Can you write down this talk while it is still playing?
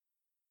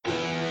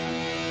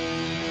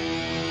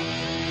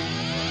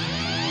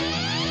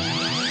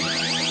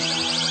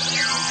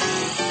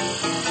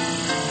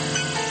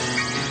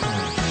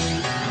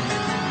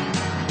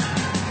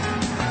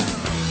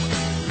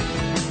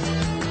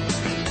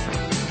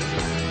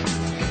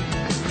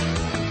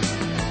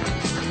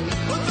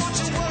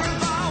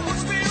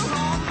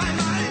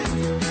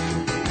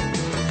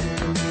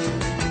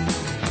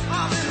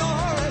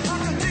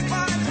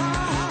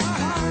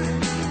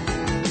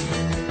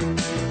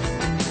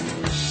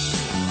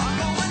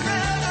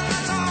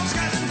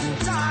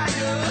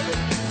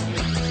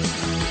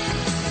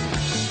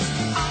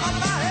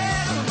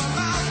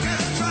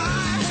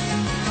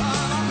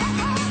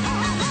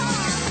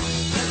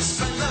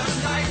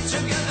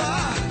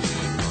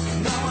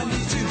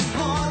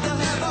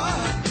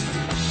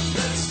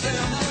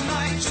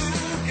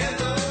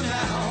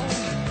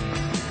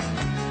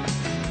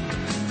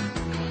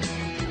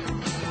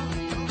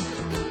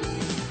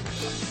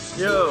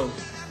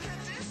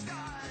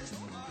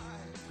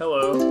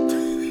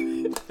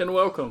and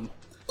welcome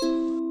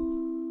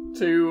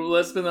to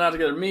Let's Spend the Night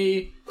Together.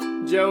 Me,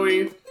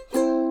 Joey,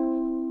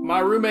 my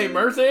roommate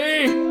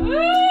Mercy,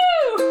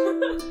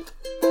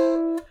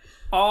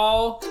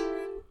 all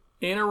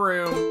in a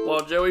room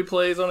while Joey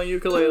plays on a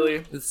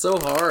ukulele. It's so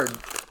hard.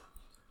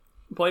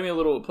 Play me a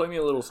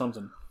little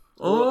something.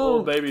 A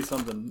little baby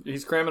something.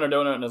 He's cramming a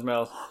donut in his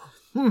mouth.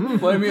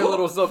 Play me a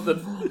little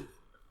something.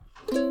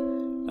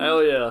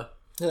 Hell yeah.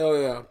 Hell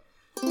yeah.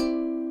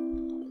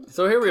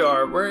 So here we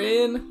are. We're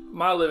in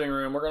my living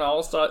room. We're going to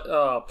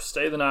all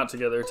stay the night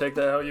together. Take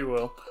that how you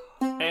will.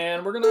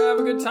 And we're going to have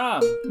a good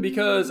time.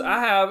 Because I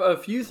have a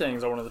few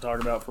things I wanted to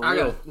talk about for real. I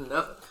got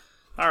nothing.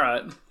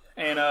 Alright.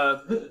 And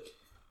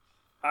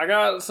I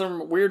got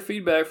some weird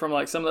feedback from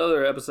like some of the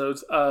other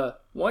episodes.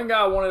 One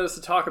guy wanted us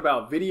to talk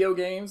about video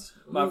games.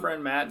 My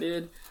friend Matt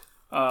did.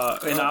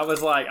 And I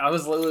was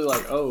literally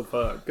like, oh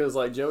fuck. Because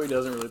like Joey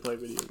doesn't really play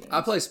video games.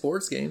 I play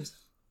sports games.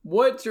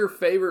 What's your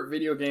favorite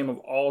video game of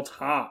all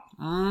time?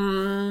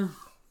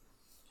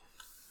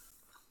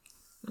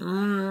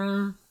 I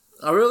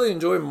really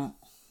enjoy...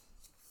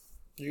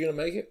 You gonna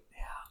make it?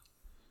 Yeah.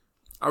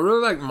 I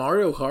really like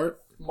Mario Kart.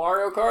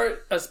 Mario Kart?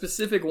 A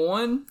specific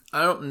one?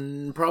 I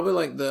don't... Probably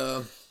like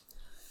the...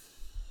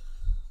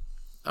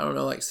 I don't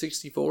know, like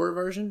 64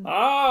 version?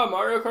 Ah,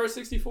 Mario Kart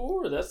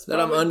 64. That's that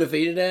I'm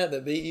undefeated at,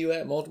 that beat you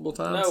at multiple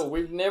times? No,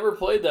 we've never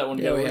played that one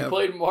together. Yeah, we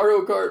played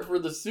Mario Kart for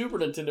the Super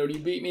Nintendo and you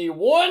beat me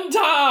one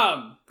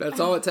time! That's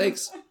all it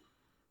takes.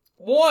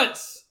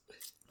 Once!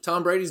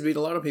 Tom Brady's beat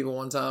a lot of people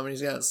one time and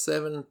he's got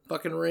 7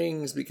 fucking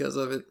rings because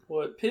of it.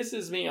 What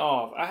pisses me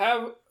off,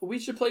 we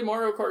should play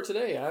Mario Kart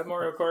today. I have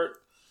Mario Kart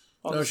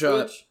on the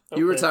shot. Switch.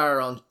 You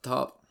retire on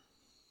top.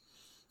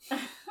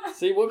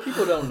 See, what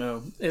people don't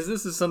know is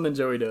this is something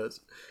Joey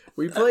does.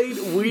 We played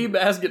Wii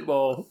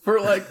basketball for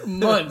like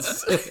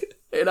months,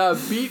 and I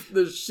beat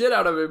the shit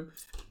out of him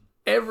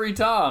every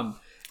time.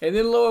 And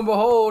then lo and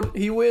behold,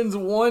 he wins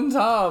one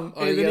time,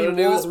 All and you then gotta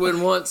do is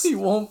win once. He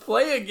won't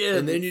play again.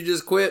 And then you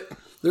just quit.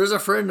 There's a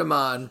friend of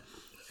mine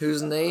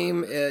whose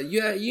name,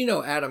 you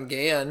know Adam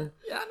Gann.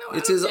 Yeah, I know.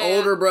 It's his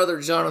older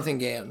brother, Jonathan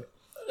Gann.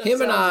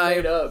 Him and I...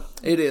 made up.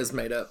 It is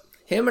made up.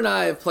 Him and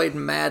I have played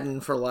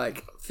Madden for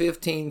like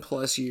 15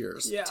 plus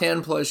years. Yeah.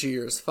 10 plus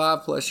years.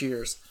 5 plus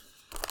years.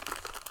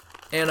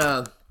 And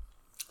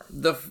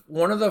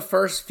one of the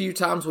first few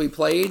times we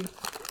played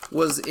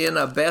was in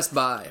a Best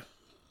Buy.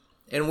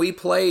 And we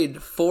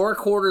played 4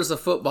 quarters of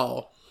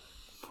football.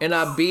 And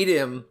I beat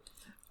him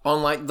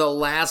on like the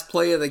last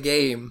play of the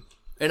game.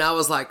 And I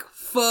was like,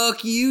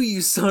 fuck you,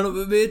 you son of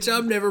a bitch.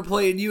 I'm never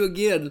playing you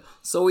again.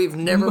 So we've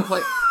never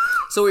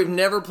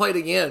played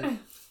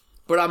again.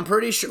 But I'm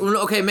pretty sure...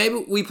 Okay,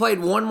 maybe we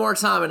played one more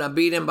time and I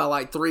beat him by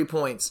like 3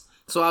 points.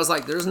 So I was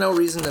like, there's no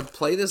reason to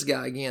play this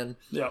guy again.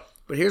 Yeah.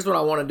 But here's what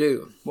I want to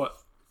do. What?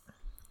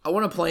 I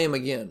want to play him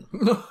again.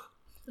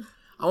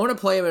 I want to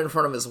play him in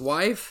front of his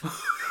wife,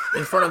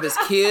 in front of his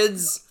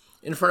kids,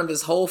 in front of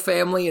his whole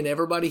family and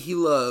everybody he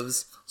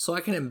loves, so I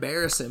can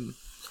embarrass him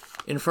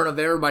in front of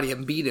everybody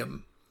and beat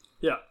him.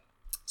 Yeah.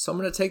 So I'm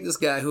going to take this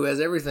guy who has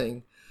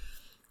everything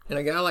and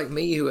a guy like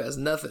me who has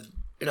nothing.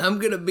 And I'm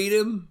going to beat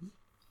him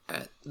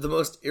at the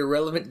most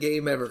irrelevant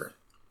game ever.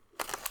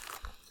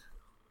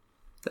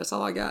 That's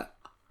all I got.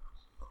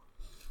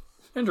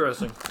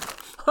 Interesting.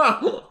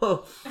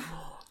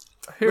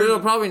 It'll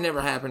probably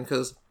never happen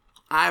because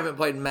I haven't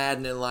played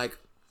Madden in like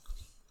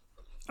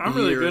I'm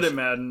really good at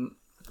Madden.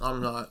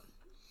 I'm not.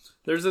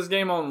 There's this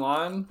game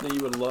online that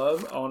you would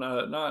love on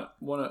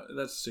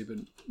that's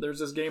stupid. There's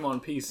this game on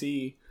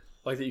PC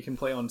like that you can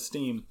play on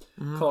Steam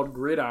called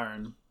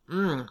Gridiron.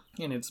 And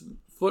it's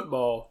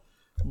football,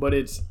 but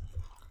it's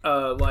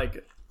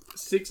like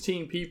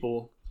 16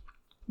 people,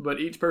 but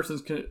each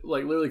person's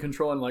like literally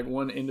controlling like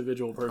one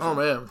individual person. Oh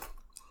man.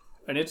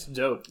 And it's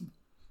dope.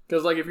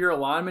 Because like if you're a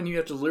lineman, you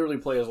have to literally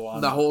play as a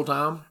lineman. The whole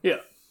time? Yeah.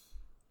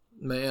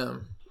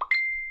 Man.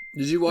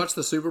 Did you watch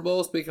the Super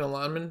Bowl, speaking of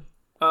linemen?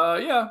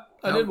 Yeah,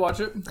 I did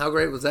watch it. How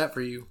great was that for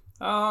you?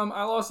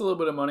 I lost a little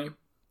bit of money.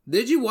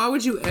 Did you? Why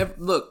would you ever...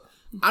 Look,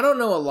 I don't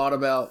know a lot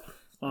about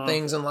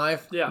things in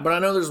life. Yeah. But I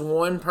know there's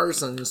one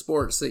person in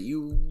sports that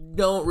you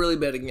don't really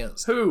bet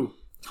against. Who?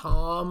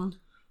 Tom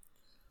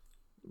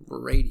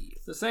Brady.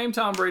 The same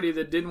Tom Brady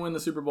that didn't win the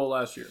Super Bowl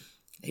last year.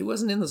 He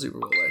wasn't in the Super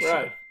Bowl last year.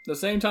 Right. The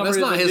same Tom That's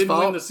Brady not that his didn't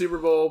fault. win the Super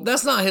Bowl.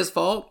 That's not his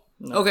fault.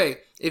 No. Okay,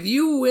 if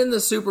you win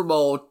the Super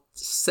Bowl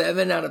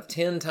 7 out of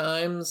 10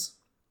 times,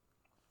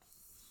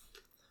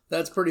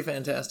 that's pretty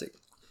fantastic.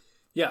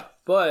 Yeah,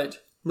 but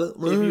if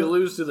you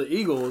lose to the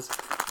Eagles...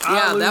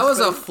 Yeah, that was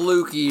a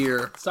fluke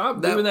year.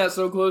 Stop doing that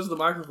so close to the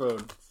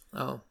microphone.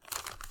 Oh.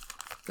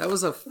 That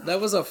was a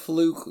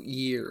fluke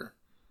year.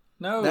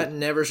 No. That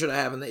never should have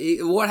happened.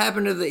 What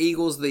happened to the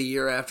Eagles the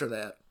year after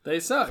that? They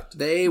sucked.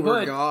 They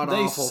were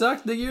god-awful. They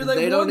sucked the year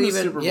they won the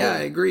Super Bowl. Yeah,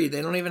 I agree.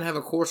 They don't even have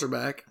a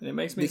quarterback. It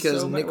makes me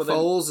because so mad. Nick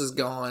Foles is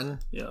gone.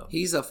 Yeah.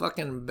 He's a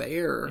fucking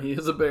bear. He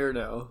is a bear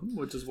now,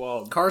 which is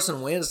wild.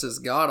 Carson Wentz is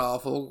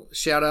god-awful.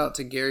 Shout out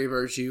to Gary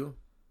Virtue,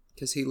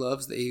 because he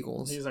loves the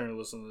Eagles. He's not going to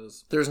listen to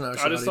this. There's no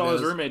shot I just saw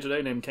his roommate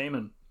today named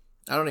Cayman.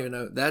 I don't even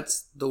know.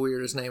 That's the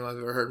weirdest name I've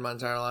ever heard in my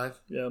entire life.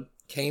 Yeah.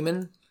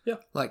 Cayman? Yeah.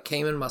 Like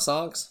Cayman my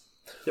socks?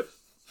 Yep.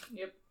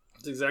 Yep.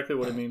 That's exactly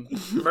what I mean.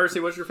 Mercy,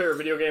 what's your favorite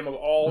video game of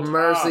all time?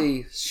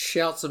 Mercy,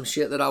 shout some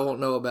shit that I won't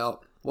know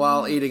about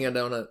while eating a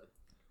donut.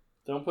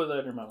 Don't put that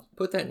in your mouth.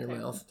 Put that in your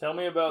mouth. Tell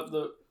me about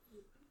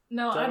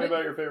No, Tell me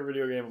about your favorite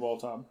video game of all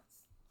time.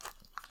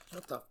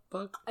 What the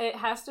fuck? It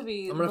has to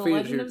be The I'm gonna feed it to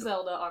Legend you. of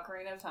Zelda: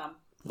 Ocarina of Time.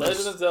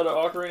 Legend of Zelda: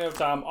 Ocarina of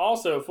Time,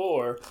 also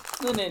for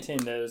the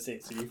Nintendo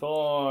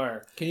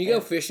 64. Can you go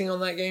fishing on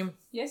that game?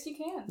 Yes, you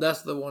can.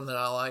 That's the one that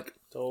I like.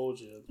 Told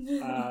you.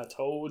 I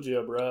told you,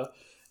 bruh.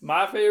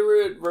 My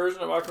favorite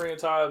version of Ocarina of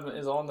Time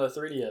is on the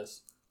 3DS.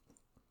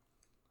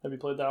 Have you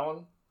played that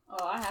one?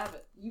 Oh, I have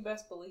it. You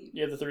best believe.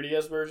 You have the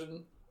 3DS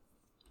version?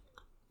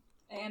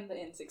 And the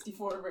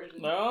N64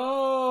 version.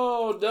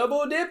 No,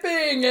 double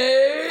dipping,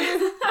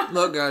 eh?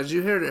 Look, guys,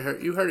 you heard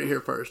it. You heard it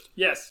here first.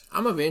 Yes.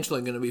 I'm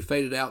eventually going to be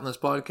faded out in this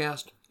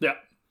podcast. Yeah.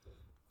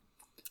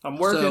 I'm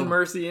working So,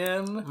 Mercy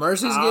in.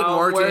 Mercy's getting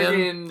worked in.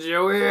 working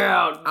Joey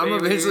out. I'm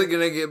baby. eventually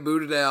going to get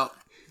booted out.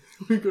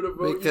 We could have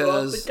voted you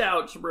off the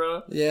couch,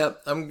 bro.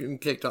 Yep, I'm getting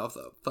kicked off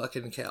the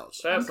fucking couch.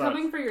 I'm That's not.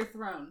 coming for your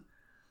throne.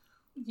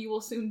 You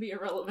will soon be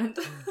irrelevant.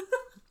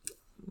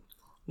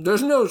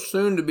 There's no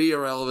soon to be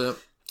irrelevant.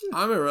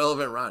 I'm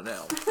irrelevant right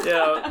now.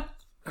 Yeah.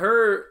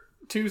 Her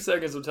 2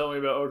 seconds of telling me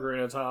about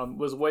Ocarina of Time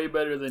was way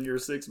better than your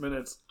 6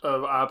 minutes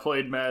of I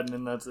played Madden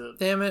and that's it.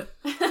 Damn it.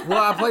 Well,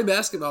 I play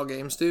basketball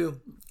games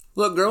too.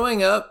 Look,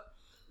 growing up,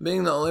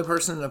 being the only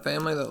person in a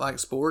family that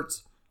likes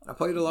sports, I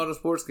played a lot of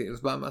sports games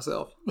by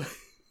myself.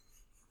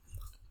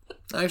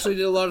 I actually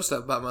did a lot of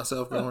stuff by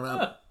myself growing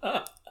up.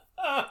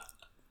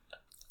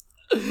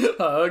 I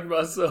hugged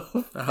myself.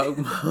 I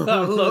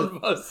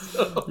loved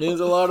myself.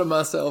 There's a lot of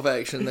myself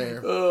action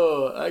there.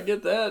 Oh, I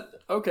get that.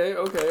 Okay.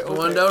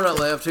 One donut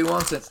left. Who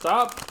wants it?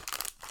 Stop.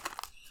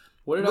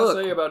 What did Look,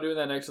 I say about doing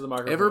that next to the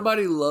microphone?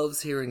 Everybody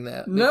loves hearing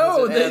that.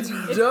 No, because they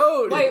it adds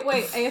don't.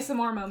 Wait,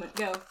 ASMR moment,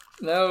 go.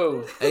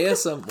 No.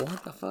 ASM.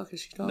 What the fuck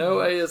is she talking No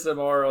about?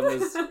 ASMR on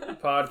this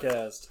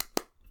podcast.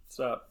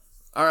 Stop.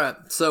 All right,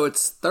 so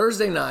it's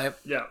Thursday night.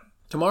 Yeah.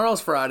 Tomorrow's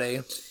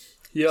Friday.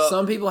 Yeah.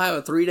 Some people have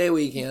a 3-day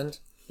weekend.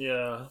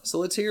 Yeah. So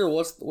let's hear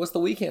what's the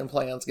weekend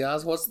plans,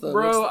 guys.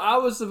 Bro, I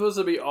was supposed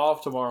to be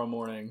off tomorrow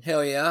morning.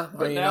 Hell yeah!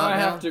 But now I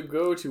have to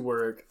go to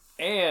work.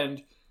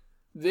 And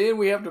then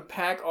we have to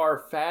pack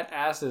our fat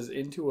asses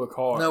into a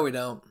car. No, we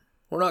don't.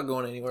 We're not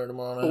going anywhere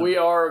tomorrow night. We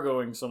are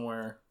going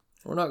somewhere.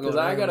 We're not going. Because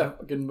I got anywhere. a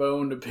fucking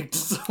bone to pick to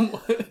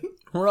someone.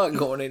 We're not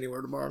going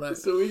anywhere tomorrow night.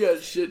 So we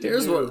got shit to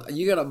Here's do. what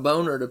you got a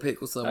boner to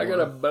pick with someone. I got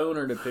a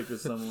boner to pick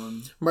with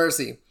someone.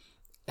 Mercy.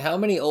 How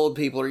many old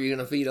people are you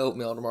gonna feed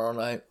oatmeal tomorrow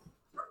night?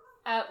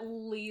 At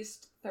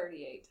least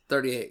 38.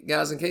 38.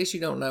 Guys, in case you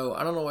don't know,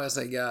 I don't know why I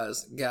say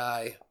guys.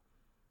 Guy.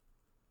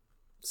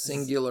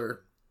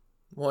 Singular.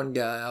 One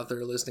guy out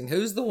there listening.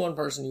 Who's the one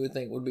person you would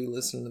think would be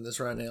listening to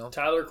this right now?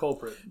 Tyler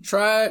Culprit.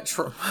 Triler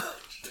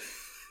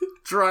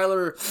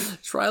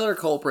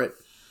Culprit.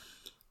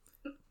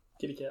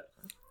 Kitty cat.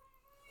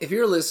 If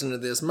you're listening to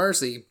this,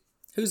 Mercy,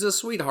 who's a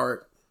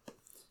sweetheart,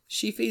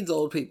 she feeds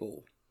old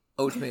people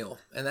oatmeal.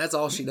 And that's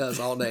all she does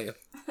all day.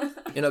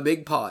 In a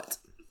big pot.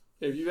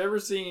 If you've ever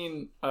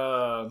seen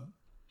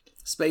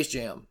Space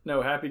Jam.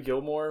 No, Happy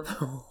Gilmore.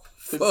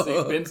 Fuck.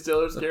 See Ben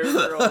Stiller's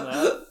character on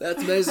that.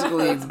 That's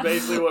basically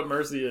Basically what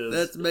Mercy is.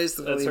 that's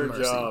basically That's her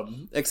Mercy. job.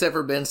 Except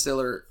for Ben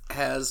Stiller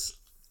has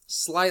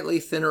slightly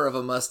thinner of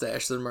a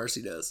mustache than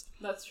Mercy does.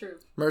 That's true.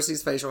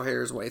 Mercy's facial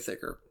hair is way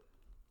thicker.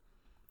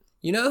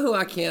 You know who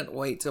I can't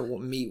wait to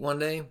meet one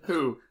day?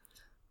 Who?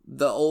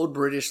 The old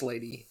British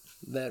lady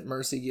that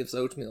Mercy gives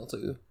oatmeal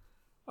to.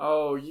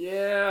 Oh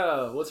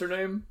yeah. What's her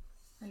name?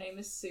 Her name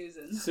is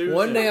Susan. Susan.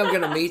 One day I'm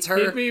going to meet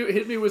her.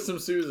 Hit me with some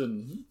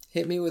Susan.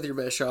 Hit me with your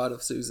best shot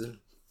of Susan.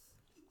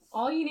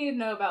 All you need to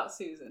know about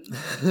Susan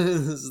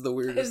This is the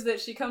weirdest. is that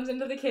she comes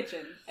into the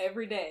kitchen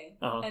every day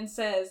Uh-huh. and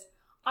says,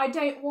 I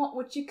don't want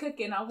what you're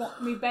cooking, I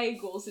want me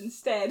bagels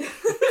instead.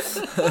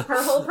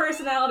 Her whole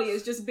personality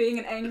is just being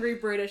an angry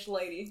British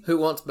lady. Who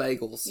wants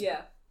bagels?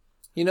 Yeah.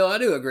 You know, I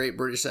do a great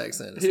British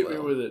accent as Hit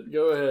well. me with it.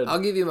 Go ahead. I'll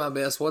give you my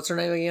best. What's her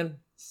name again?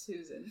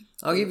 Susan.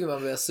 I'll give you my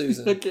best,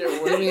 Susan. I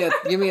can't wait.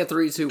 Give me a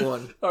 3, 2,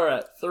 1. All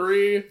right.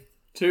 3,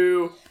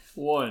 2,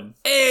 1.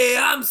 Hey,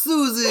 I'm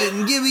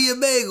Susan. Give me your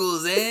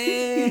bagels,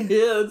 eh?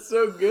 Yeah, that's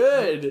so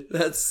good.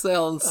 That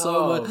sounds so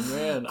Oh much.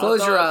 man.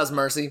 Close your eyes,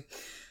 Mercy.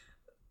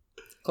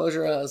 Close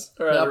your eyes.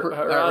 All right, Now, her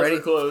all right, eyes ready?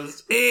 are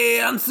closed.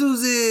 Hey, I'm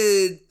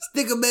Susan.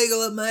 Stick a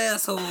bagel up my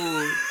asshole.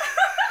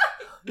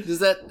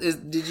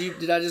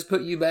 Did I just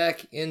put you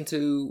back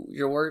into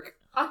your work?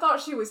 I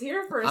thought she was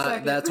here for a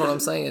second. That's what I'm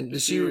saying.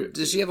 Does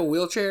she have a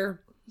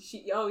wheelchair?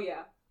 Oh,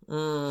 yeah.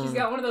 Mm. She's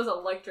got one of those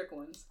electric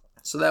ones.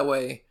 So that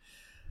way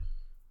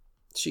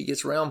she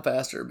gets around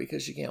faster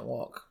because she can't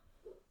walk.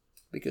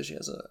 Because she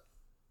has a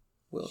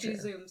wheelchair. She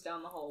zooms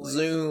down the hallway.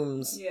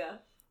 Zooms. Yeah.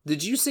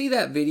 Did you see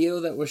that video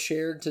that was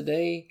shared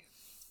today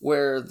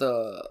where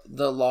the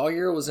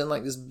lawyer was in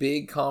like this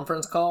big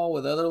conference call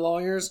with other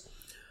lawyers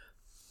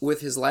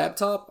with his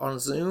laptop on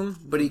Zoom,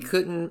 but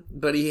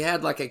he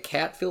had like a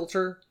cat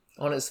filter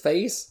on his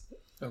face.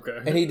 Okay.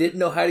 And he didn't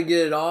know how to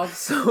get it off,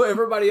 so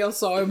everybody else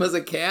saw him as a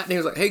cat, and he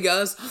was like, hey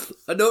guys,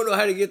 I don't know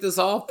how to get this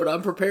off, but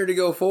I'm prepared to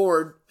go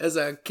forward as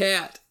a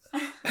cat.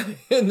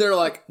 And they're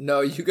like,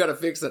 no, you gotta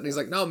fix it. And he's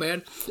like, no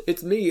man,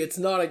 it's me, it's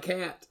not a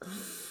cat.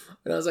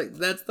 And I was like,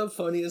 that's the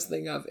funniest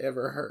thing I've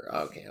ever heard.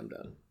 Okay, I'm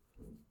done.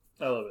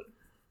 I love it.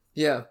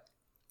 Yeah,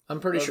 I'm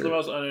pretty That's sure. the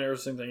most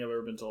uninteresting thing I've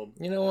ever been told.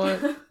 You know what?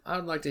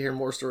 I'd like to hear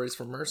more stories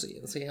from Mercy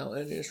and see how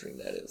interesting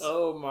that is.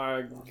 Oh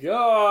my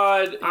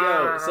god.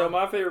 Yo, so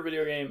my favorite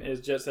video game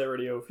is Jet Set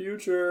Radio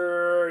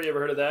Future. You ever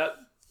heard of that?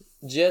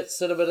 Jet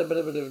Set a bit of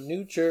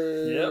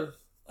Nurture. Yep.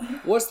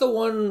 What's the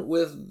one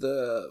with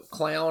the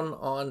clown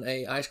on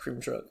a ice cream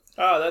truck?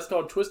 Oh, that's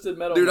called Twisted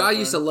Metal. Dude, I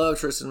used to love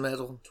Tristan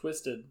Metal.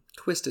 Twisted.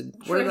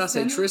 What did I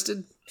say?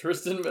 Tristan?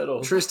 Tristan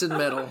Metal. Tristan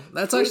Metal.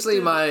 That's actually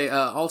my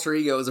alter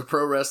ego as a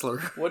pro wrestler.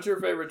 What's your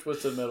favorite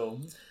Twisted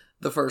Metal?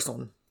 The first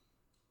one.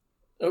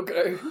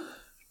 Okay.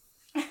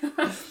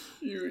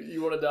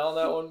 You want to die on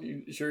that one?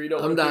 You sure you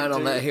don't? I'm dying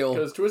on that hill.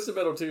 Because Twisted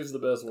Metal 2 is the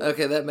best one.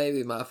 Okay, that may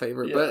be my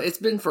favorite, Yeah. but it's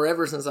been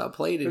forever since I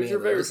played it. Who's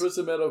your favorite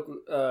Twisted Metal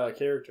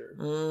character?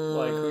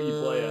 Like who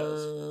you play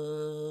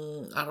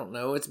as? I don't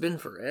know. It's been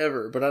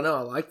forever, but I know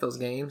I like those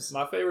games.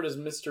 My favorite is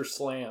Mr.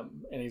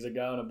 Slam, and he's a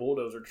guy on a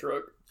bulldozer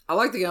truck. I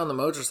like the guy on the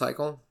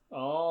motorcycle.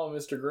 Oh,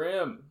 Mr.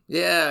 Grimm.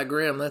 Yeah,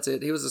 Grim, that's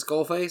it. He was a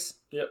skull face.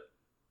 Yep.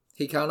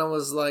 He kind of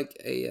was like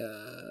a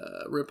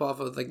rip-off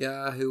of the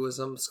guy who was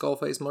a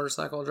skull-face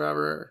motorcycle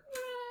driver.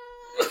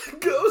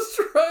 Ghost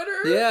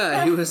Rider?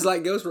 Yeah, he was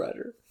like Ghost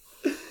Rider.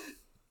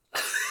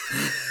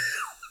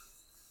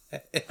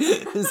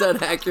 Is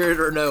that accurate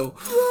or no?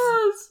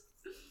 Yes.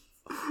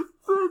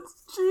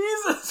 That's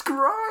Jesus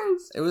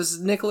Christ. It was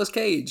Nicolas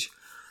Cage.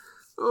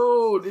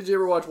 Oh, did you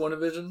ever watch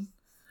WandaVision?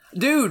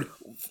 Dude,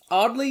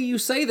 oddly you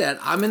say that.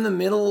 I'm in the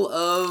middle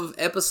of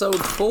episode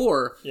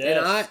 4.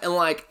 Yes. And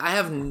I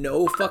have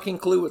no fucking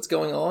clue what's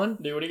going on.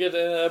 Dude, when you get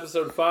to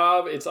episode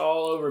 5, it's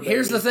all over, baby.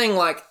 Here's the thing,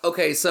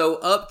 okay, so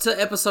up to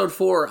episode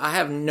 4, I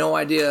have no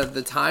idea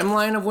the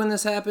timeline of when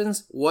this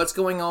happens, what's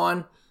going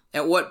on,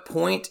 at what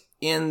point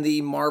in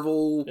the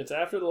Marvel... It's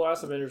after the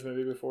last Avengers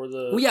movie, before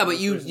the... Well, yeah, but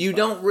you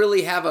don't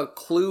really have a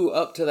clue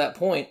up to that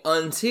point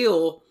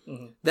until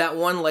that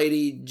one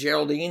lady,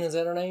 Geraldine, is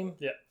that her name?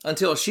 Yeah.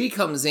 Until she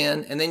comes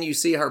in, and then you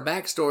see her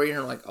backstory, and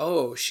you're like,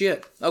 oh,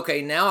 shit.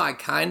 Okay, now I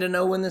kind of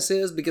know when this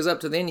is, because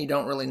up to then, you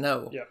don't really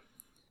know. Yeah.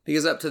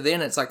 Because up to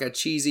then, it's like a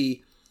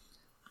cheesy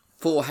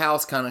Full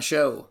House kind of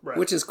show, right.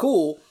 Which is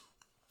cool.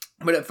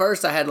 But at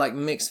first, I had,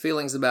 mixed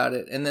feelings about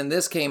it, and then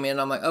this came in,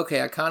 I'm like,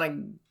 okay, I kind of...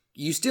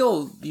 You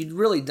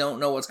really don't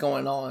know what's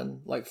going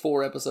on,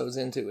 4 episodes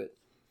into it.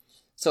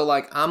 So,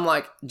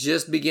 I'm,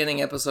 just beginning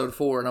episode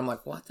 4, and I'm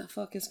like, what the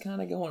fuck is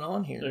kind of going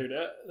on here? Dude,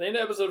 the end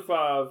of episode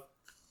 5,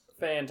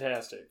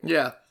 fantastic.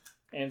 Yeah.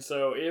 And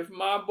so, if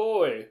my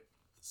boy,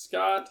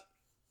 Scott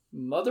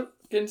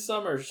motherfucking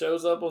Summers,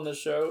 shows up on this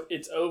show,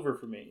 it's over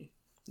for me.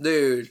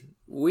 Dude,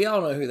 we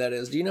all know who that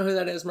is. Do you know who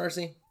that is,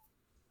 Mercy?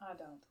 I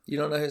don't. You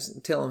don't know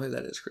tell him who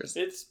that is, Chris.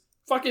 It's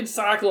fucking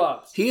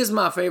Cyclops. He is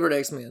my favorite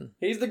X-Men.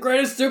 He's the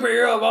greatest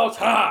superhero of all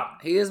time.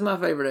 He is my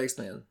favorite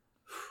X-Men.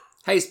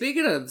 Hey,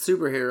 speaking of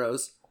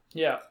superheroes,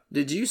 Yeah.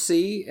 did you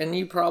see, and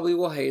you probably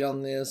will hate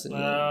on this. And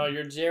Oh,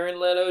 you're Jared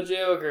Leto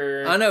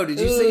Joker. I know.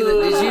 Did you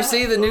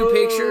see the new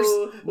pictures?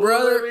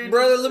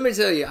 Brother, let me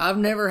tell you, I've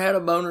never had a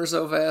boner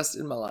so fast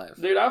in my life.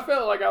 Dude, I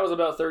felt like I was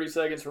about 30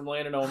 seconds from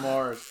landing on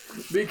Mars.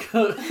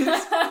 Because,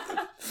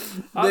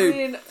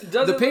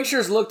 the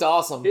pictures looked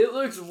awesome. It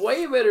looks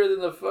way better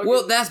than the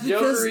fucking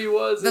Joker he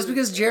was. That's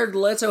because Jared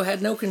Leto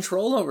had no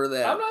control over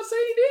that. I'm not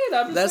saying he did.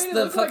 I'm just That's saying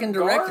the fucking like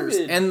directors.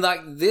 garbage.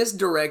 And this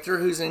director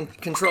who's in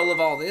control of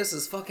all this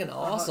is fucking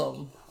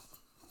awesome.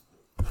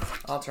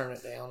 I'll turn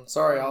it down.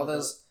 Sorry, all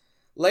those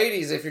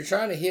ladies, if you're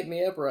trying to hit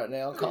me up right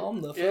now,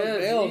 calm the fuck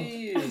down.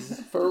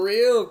 Jeez. For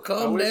real, I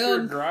calm wish your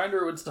down.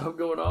 grinder would stop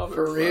going off.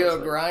 For real,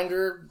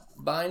 grinder,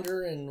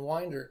 binder, and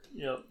winder.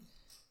 Yep.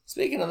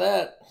 Speaking of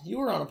that, you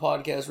were on a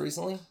podcast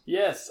recently.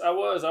 Yes, I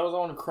was. I was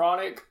on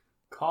Chronic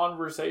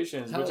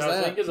Conversations, How which was I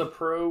that? think is a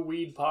pro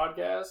weed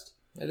podcast,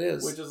 It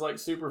is. which is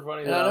super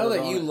funny. And I know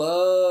that you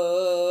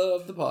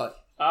love the pot.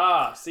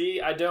 Ah,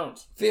 see, I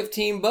don't.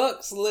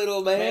 $15,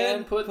 little man.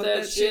 Man, put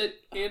that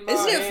shit in my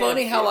Isn't it hand.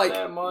 funny how, Get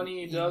that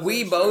money doesn't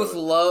we show both it.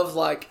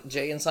 love,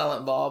 Jay and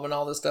Silent Bob and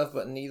all this stuff,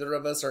 but neither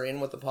of us are in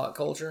with the pot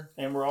culture?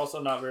 And we're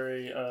also not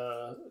very,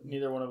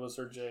 neither one of us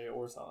are Jay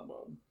or Silent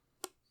Bob.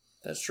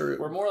 That's true.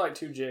 We're more like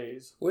two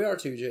Jays. We are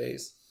 2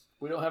 J's.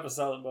 We don't have a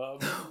Silent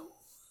Bob.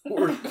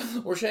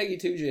 We're Shaggy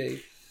 2J.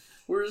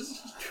 We're...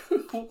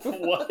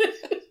 What?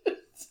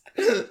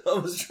 I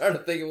was trying to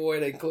think of a way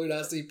to include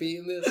ICP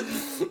in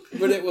this,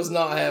 but it was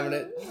not having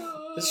it.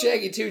 The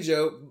Shaggy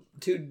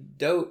 2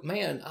 dope.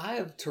 Man, I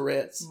have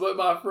Tourette's. But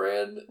my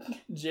friend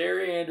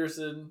Jerry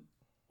Anderson,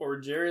 or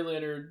Jerry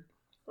Leonard,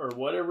 or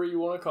whatever you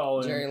want to call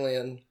him. Jerry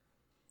Lynn.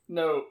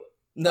 No,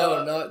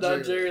 not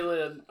Jerry. Jerry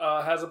Lynn.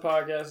 Has a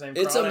podcast named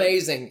It's Chronic.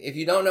 amazing. If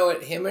you don't know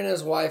it, him and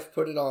his wife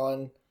put it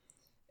on,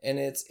 and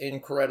it's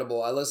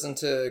incredible. I listened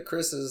to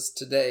Chris's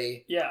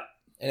today, Yeah.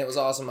 and it was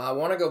awesome. I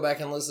want to go back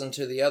and listen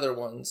to the other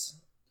ones.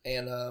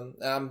 And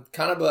I'm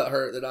kind of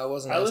butthurt that I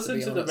wasn't. I asked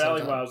listened to, to be the on it Valley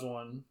sometime. Vibes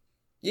one.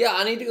 Yeah,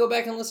 I need to go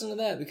back and listen to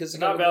that because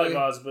Not Valley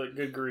Vibes, but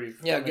Good Grief.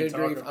 Yeah, What they Good talk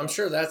Grief. about. I'm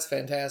sure that's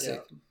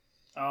fantastic.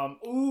 Yeah.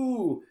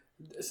 Ooh.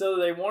 So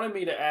they wanted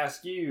me to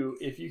ask you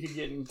if you could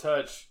get in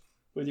touch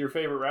with your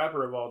favorite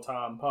rapper of all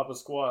time, Papa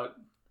Squat,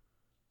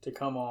 to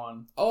come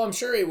on. Oh, I'm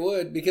sure he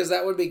would because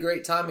that would be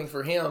great timing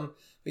for him.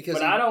 Because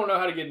But I don't know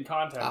how to get in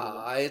contact with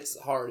him. it's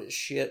hard as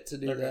shit to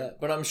do Okay. that.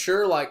 But I'm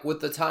sure, like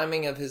with the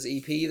timing of his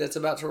EP that's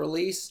about to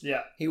release,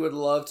 Yeah. he would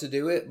love to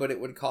do it, but it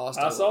would cost.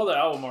 I saw the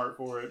album art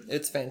for it.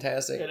 It's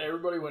fantastic. And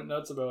everybody went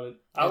nuts about it.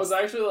 I was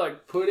actually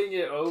like putting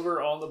it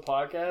over on the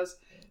podcast,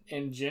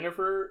 and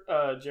Jennifer,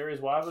 Jerry's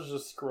wife, was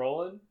just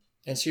scrolling.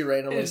 And she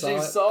randomly And saw she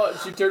it. saw it.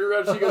 She turned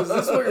around. She goes, "Is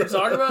this what you're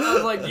talking about?" And I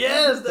was like,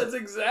 "Yes, that's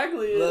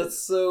exactly it." That's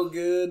so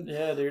good.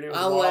 Yeah, dude. It was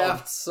I wild.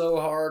 laughed so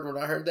hard when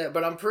I heard that,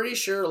 but I'm pretty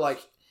sure like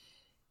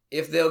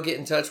if they'll get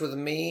in touch with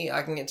me,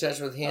 I can get in touch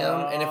with him,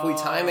 and if we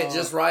time it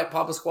just right,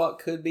 Papa Squat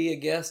could be a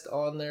guest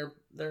on their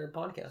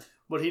podcast.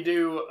 Would he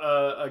do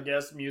a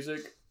guest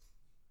music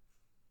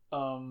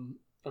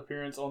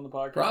appearance on the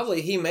podcast?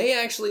 Probably. He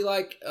may actually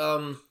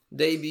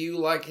debut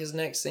like his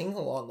next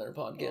single on their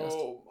podcast.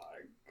 Oh my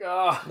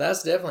god,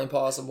 That's definitely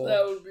possible.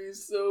 that would be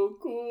so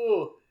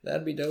cool.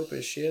 That'd be dope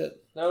as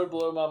shit. That would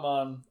blow my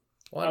mind.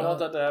 Why I not? want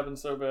that to happen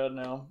so bad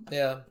now.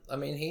 Yeah, I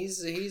mean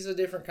he's a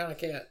different kind of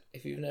cat.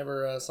 If you've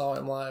never saw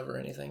him live or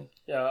anything,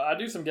 Yeah, I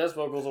do some guest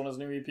vocals on his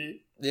new EP.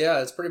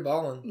 yeah, it's pretty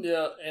ballin'.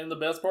 Yeah, and the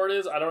best part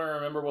is I don't even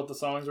remember what the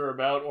songs were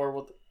about or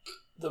what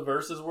the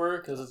verses were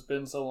because it's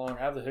been so long.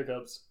 I have the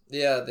hiccups.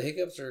 Yeah, the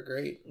hiccups are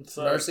great.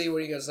 So Mercy, what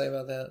do you got to say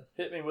about that?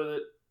 hit me with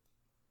it.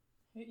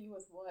 Hit you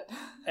with what?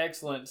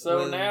 Excellent.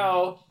 So With-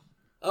 now,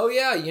 Oh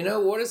yeah, you know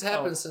what has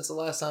happened Oh. since the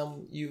last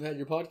time you've had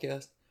your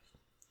podcast?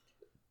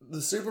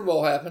 The Super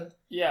Bowl happened.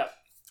 yeah.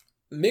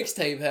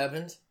 Mixtape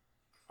happened.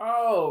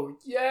 Oh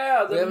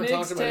yeah, the We haven't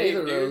talked about either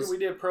mixtape, of dude. those. We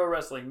did pro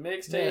wrestling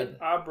mixtape. Man.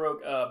 I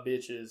broke up,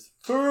 bitches.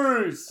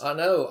 Peace. I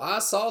know. I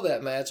saw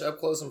that match up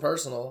close and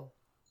personal,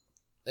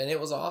 and it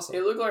was awesome.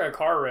 It looked like a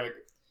car wreck.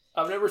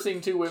 I've never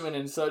seen two women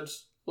in such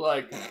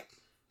like.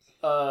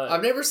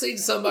 I've never seen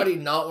somebody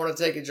not want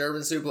to take a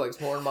German suplex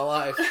more in my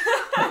life.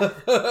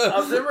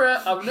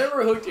 I've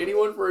never hooked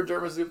anyone for a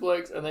German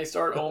suplex and they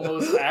start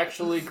almost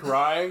actually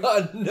crying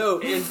I know.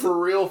 and for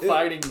real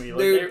fighting me. Like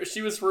Dude.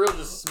 she was for real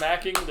just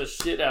smacking the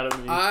shit out of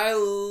me. I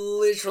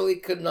literally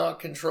could not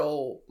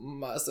control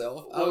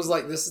myself. I was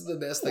like, "This is the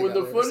best thing." When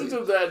I've the ever footage seen.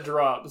 of that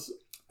drops,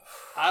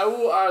 I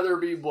will either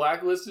be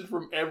blacklisted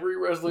from every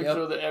wrestling Yep.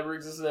 show that ever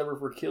existed ever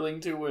for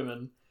killing two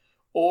women,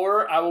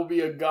 or I will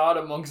be a god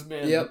amongst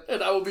men. Yep.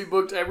 And I will be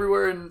booked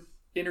everywhere in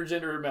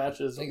intergender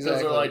matches because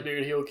Exactly. they're like,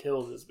 dude, he'll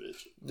kill this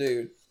bitch.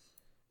 Dude,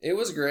 it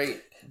was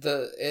great.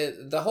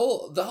 The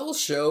whole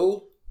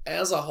show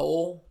as a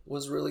whole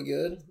was really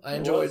good. I It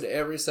enjoyed was.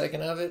 every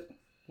second of it.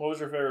 What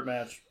was your favorite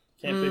match?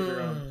 Can't pick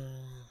your own.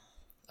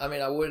 I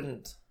mean, I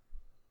wouldn't.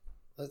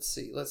 Let's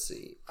see.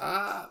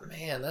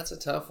 Man, that's a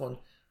tough one.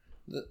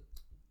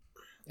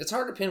 It's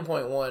hard to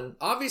pinpoint one.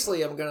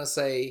 Obviously, I'm gonna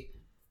say,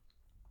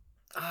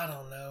 I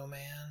don't know,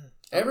 man.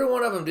 Every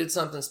one of them did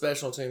something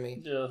special to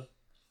me. Yeah.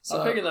 So,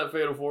 I'm picking that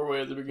Fatal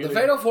 4-Way at the the beginning.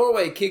 Fatal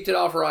 4-Way kicked it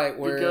off right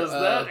where because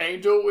that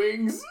Angel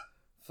Wings,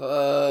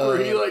 where where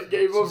he like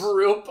gave up a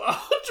real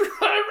pile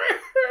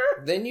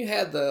driver. Then you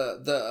had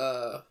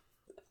the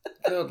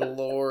good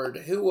lord,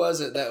 who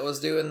was it that was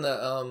doing the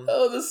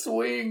Oh, the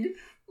swing.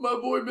 My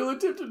boy Billy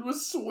Tipton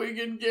was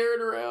swinging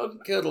Garrett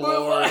around. good But,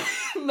 lord. like,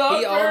 not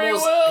He very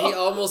almost well. he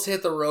almost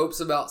hit the ropes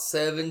about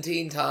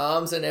 17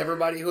 times, and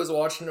everybody who was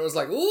watching it was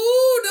like,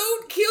 "Ooh,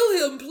 don't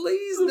kill him,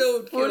 please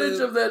don't kill Footage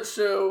him." of that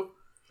show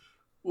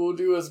will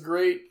do us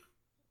great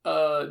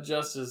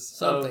justice.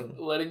 Something. Of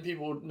letting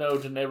people know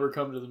to never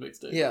come to the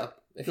mixtape. Yeah,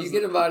 if you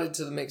get invited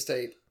to the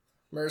mixtape,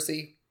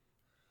 Mercy,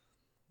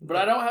 But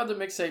I don't have the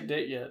mixtape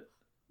date yet.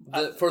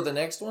 for the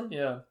next one.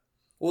 Yeah.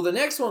 Well, the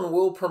next one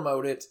we'll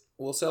promote it.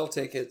 We'll sell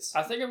tickets.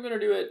 I think I'm going to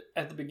do it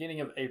at the beginning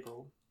of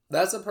April.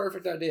 That's a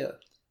perfect idea.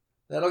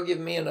 That'll give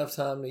me enough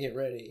time to get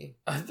ready.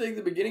 I think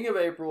the beginning of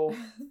April,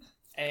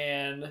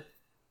 and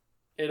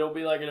it'll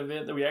be like an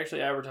event that we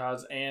actually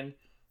advertise and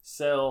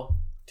sell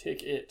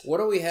ticket. What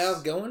do we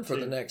have going for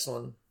the Dude. next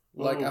one?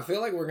 Like, Ooh. I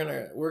feel like we're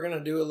gonna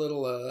do a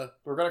little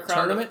We're gonna crown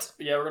tournament?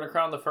 we're gonna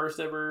crown the first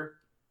ever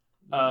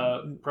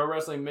pro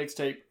wrestling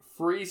mixtape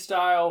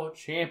freestyle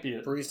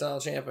champion.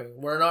 freestyle champion,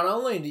 where not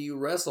only do you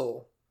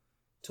wrestle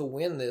to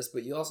win this,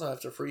 but you also have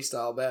to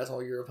freestyle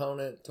battle your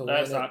opponent to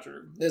That's win not it.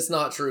 true. It's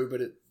not true,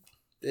 but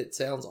it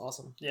sounds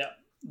awesome. Yeah,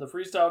 the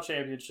freestyle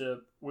championship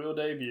will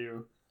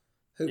debut.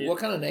 What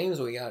kind of names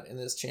we got in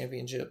this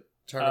championship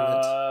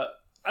tournament?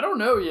 I don't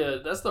know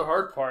yet. That's the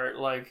hard part.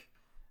 Like,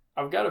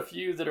 I've got a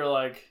few that are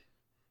like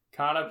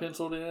kind of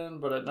penciled in,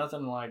 but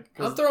nothing like.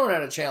 I'm throwing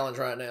out a challenge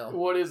right now.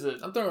 What is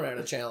it? I'm throwing out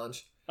a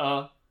challenge.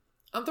 Uh,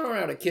 I'm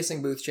throwing out a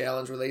kissing booth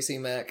challenge with AC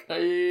Mac.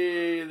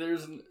 hey,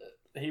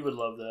 he would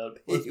love that.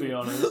 Let's be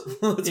honest.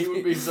 Let's He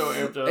would be so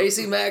amped up.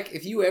 AC Mac,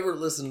 if you ever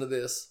listen to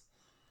this,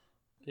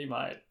 He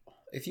might.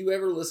 if you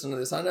ever listen to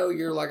this, I know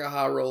you're like a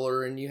high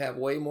roller and you have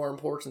way more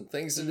important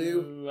things to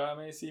do. Ooh, I'm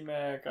AC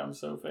Mac. I'm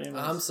so famous.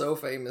 I'm so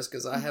famous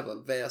because I have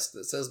a vest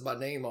that says my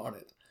name on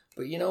it.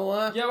 But you know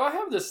what? Yeah, well, I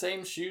have the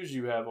same shoes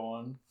you have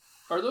on.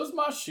 Are those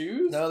my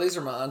shoes? No, these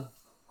are mine.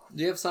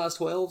 Do you have size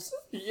 12s?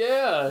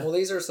 Yeah. Well,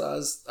 these are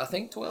size, I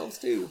think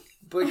 12s too.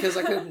 Because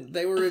I couldn't,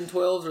 they were in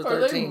 12s or 13s.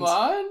 Are they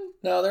mine?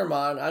 No, they're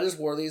mine. I just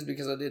wore these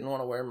because I didn't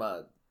want to wear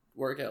my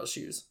workout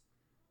shoes.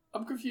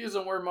 I'm confused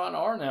on where mine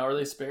are now. Are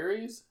they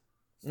Sperry's?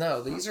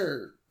 No, these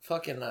are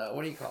fucking,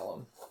 what do you call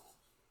them?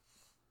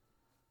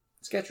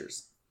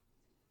 Skechers.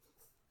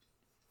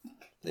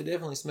 They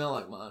definitely smell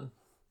like mine.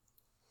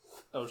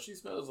 Oh, she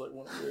smells like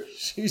one of yours.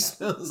 She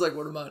smells like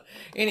one of mine.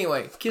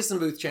 Anyway, Kissing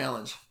Booth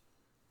Challenge.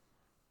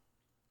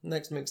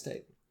 Next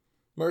mixtape.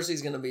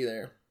 Mercy's gonna be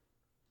there.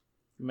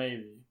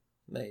 Maybe.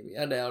 Maybe.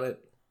 I doubt it.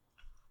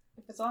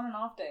 If it's on an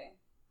off day.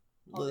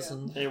 I'll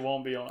Listen. It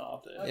won't be on an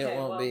off day. Okay, It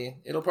won't well. be.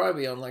 It'll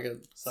probably be on like a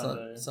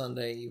Sunday.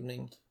 Sunday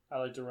evening. I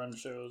like to run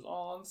shows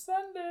on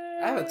Sunday.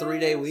 I have a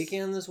 3-day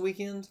weekend this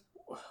weekend,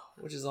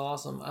 which is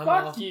awesome. I'm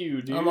Fuck off.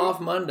 you, dude. I'm off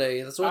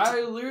Monday. That's what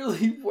I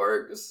literally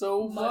work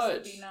so Must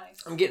much. be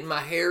nice. I'm getting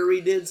my hair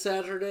redid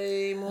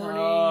Saturday morning.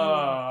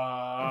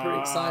 I'm pretty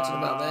excited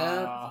about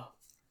that.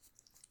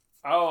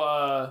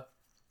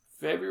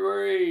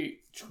 February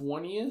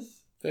 20th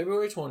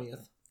February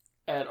 20th.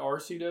 at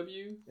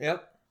RCW,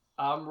 Yep.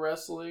 I'm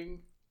wrestling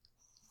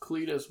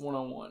Cletus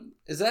 1-on-1.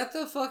 Is that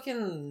the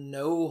fucking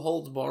No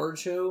Holds Barred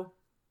show?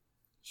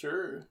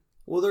 Sure.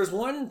 Well, there's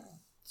one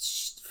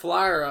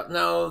flyer up.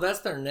 No, that's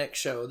their next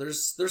show.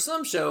 There's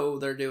some show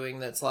they're doing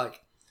that's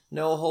like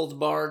no holds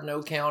barred,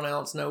 no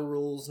countouts, no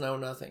rules, no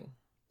nothing.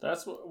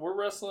 That's what we're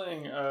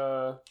wrestling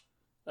a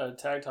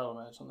tag title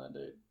match on that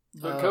date.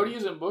 But Oh. Cody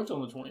isn't booked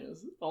on the 20th.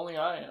 Only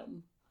I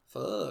am.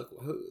 Fuck.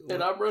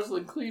 And I'm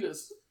wrestling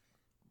Cletus.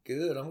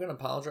 Good. I'm gonna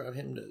pile drive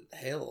him to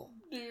hell.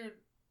 Dude,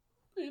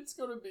 it's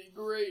gonna be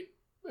great.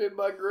 And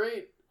by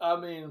great, I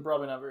mean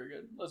probably not very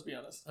good. Let's be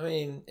honest. I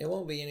mean, it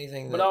won't be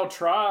anything. But That, I'll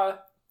try.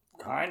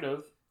 Kind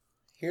of.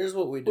 here's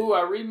what we do. Ooh,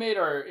 I remade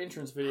our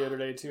entrance video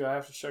today too. I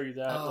have to show you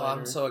that Oh, later.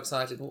 I'm so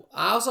excited.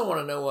 I also want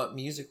to know what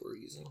music we're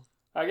using.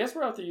 I guess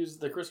we'll have to use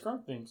the Chris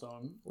Crunk theme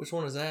song. Which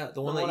one is that?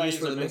 The one one that I you used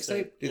for use the at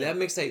mixtape? mixtape. Dude, Yeah. that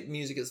mixtape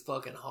music is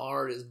fucking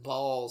hard as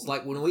balls.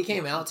 Like, when we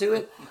came out to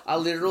it, I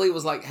literally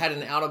was like, had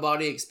an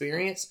out-of-body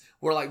experience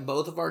where like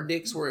both of our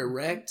dicks were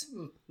erect.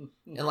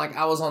 And like,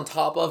 I was on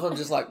top of them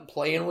just like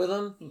playing with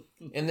them.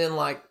 And then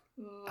like,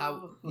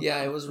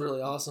 yeah, it was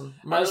really awesome.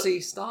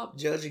 Mercy, stop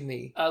judging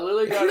me. I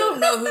literally If got you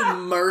don't know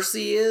who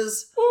Mercy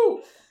is,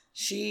 Woo!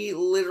 she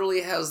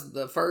literally has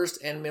the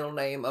first and middle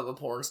name of a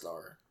porn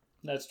star.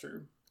 That's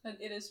true.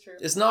 It is true.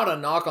 It's not a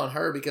knock on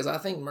her because I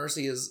think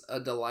Mercy is a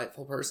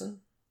delightful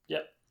person.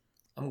 Yep.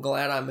 I'm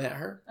glad I met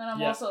her. And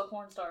I'm Yeah. also a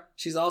porn star.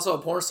 She's also a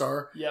porn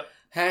star. Yep.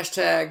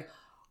 Hashtag,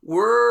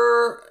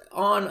 we're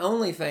on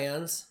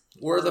OnlyFans.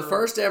 We're the We're-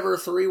 first ever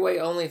 3-way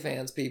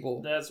OnlyFans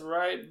people. That's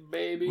right,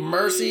 baby.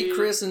 Mercy,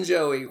 Chris, and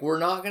Joey. We're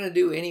not going to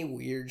do any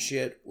weird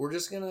shit. We're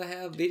just going to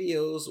have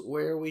videos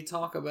where we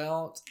talk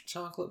about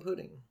chocolate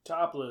pudding.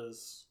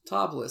 Topless.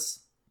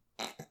 Topless.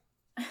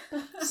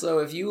 So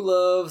if you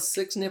love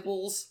 6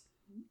 nipples,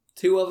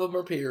 2 of them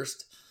are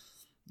pierced,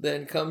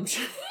 then come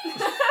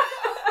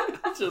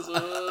Just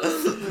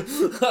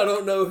I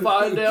don't know who.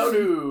 find out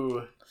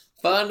who.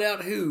 Find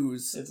out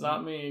whose. It's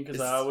not me because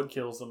It's- I would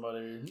kill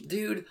somebody.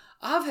 Dude,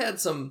 I've had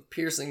some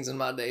piercings in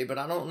my day, but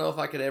I don't know if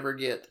I could ever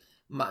get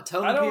my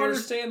tongue I don't pierced.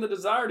 understand the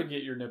desire to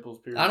get your nipples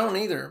pierced. I don't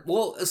either.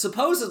 Well, Would you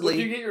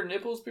supposedly, get your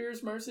nipples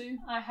pierced, Mercy?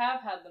 I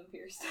have had them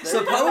pierced. There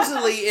you go.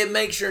 supposedly it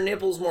makes your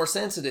nipples more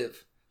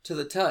sensitive to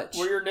the touch.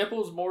 Were your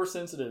nipples more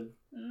sensitive?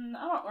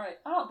 I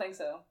don't think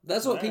so.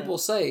 That's what Alright. people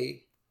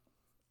say.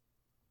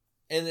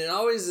 And it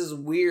always is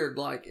weird.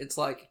 Like, it's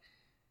like,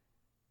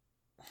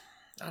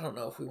 I don't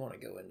know if we want to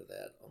go into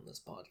that on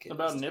this podcast.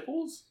 About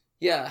nipples?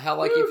 Yeah, how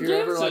like Who if you're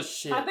ever gives a like,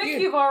 shit? I think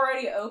Dude. you've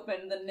already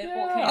opened the nipple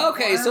Yeah. can. of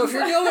okay, so if worms.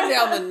 you're going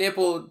down the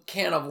nipple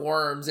can of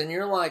worms and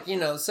you're like,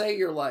 say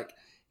you're like,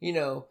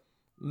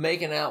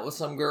 making out with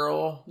some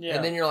girl, Yeah.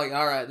 and then you're like,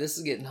 all right, this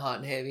is getting hot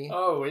and heavy.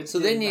 Oh, it's So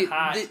then getting you-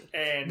 hot th-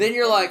 and Then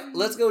you're like,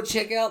 let's go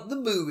check out the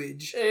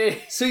boobage. Eh,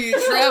 So you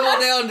travel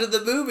down to the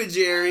boobage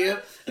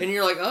area, and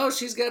you're like, oh,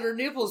 she's got her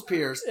nipples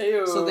pierced.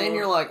 ew. So then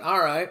you're like, all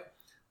right,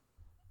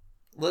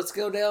 let's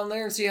go down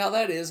there and see how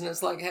that is. And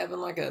it's like having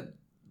like a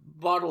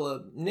bottle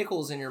of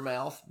nickels in your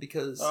mouth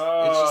because it's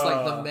just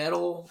like the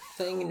metal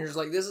thing. And you're just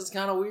like, this is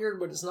kind of weird,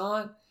 but it's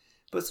not.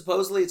 But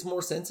supposedly it's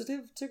more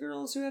sensitive to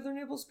girls who have their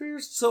nipples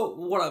pierced. So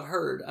what I've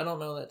heard, I don't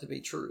know that to be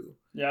true.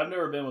 Yeah, I've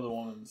never been with a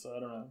woman, so I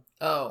don't know.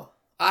 Oh,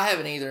 I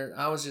haven't either.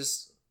 I was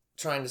just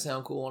trying to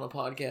sound cool on a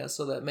podcast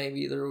so that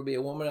maybe there would be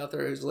a woman out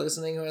there who's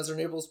listening who has her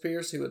nipples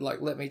pierced who would like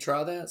let me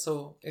try that.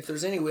 So if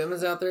there's any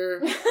women's out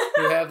there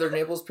who have their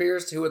nipples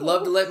pierced who would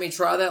love to let me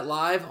try that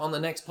live on the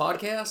next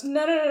podcast.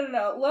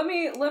 No. Let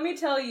me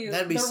tell you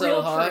That'd be the so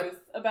real hot. truth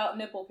about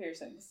nipple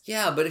piercings.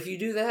 Yeah, but if you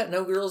do that,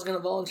 no girl's gonna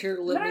volunteer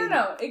to let me.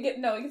 No. It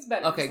gets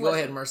better. Okay, Just go listen.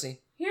 ahead, Mercy.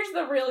 Here's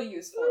the real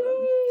use for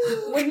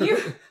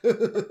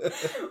them.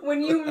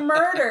 When you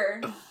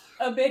murder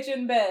a bitch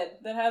in bed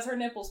that has her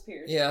nipples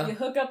pierced. Yeah. You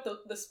hook up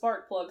the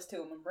spark plugs to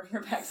them and bring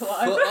her back to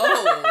life.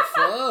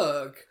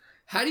 Oh, fuck.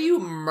 How do you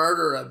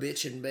murder a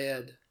bitch in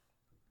bed?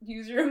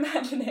 Use your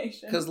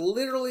imagination. Because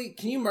literally,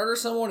 can you murder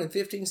someone in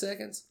 15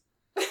 seconds?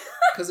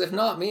 Because if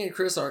not, me and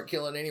Chris aren't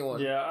killing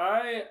anyone. Yeah,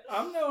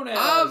 I'm known as...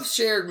 I've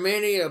shared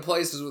many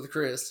places with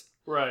Chris.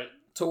 Right.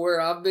 To where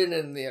I've been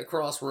in the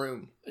across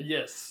room.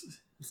 Yes.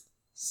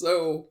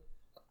 So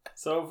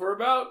for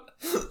about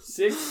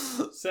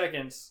 6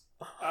 seconds,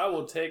 I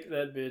will take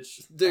that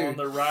bitch on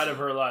the ride of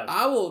her life.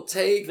 I will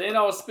take... Then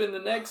I'll spend the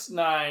next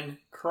 9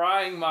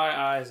 crying my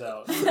eyes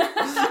out.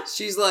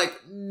 She's like,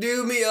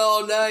 do me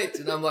all night.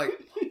 And I'm like,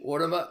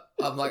 what am I?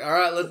 I'm like, all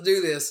right, let's do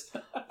this.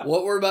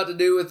 What we're about to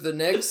do with the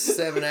next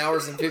 7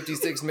 hours and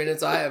 56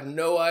 minutes, I have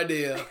no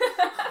idea.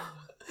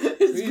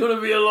 It's going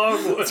to be a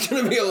long one. It's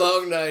going to be a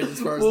long night as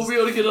far as... We'll be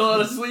able to get a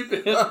lot of sleep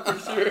in,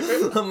 for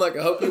sure. I'm like,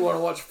 I hope you want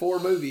to watch 4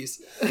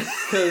 movies.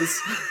 Because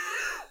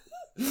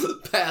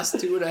past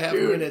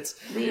 2.5 minutes.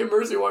 Me and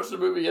Mercy watched a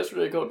movie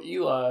yesterday called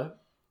Eli.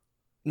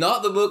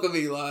 Not the Book of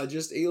Eli,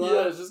 just Eli?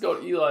 Yeah, it's just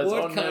called Eli. It's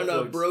what on kind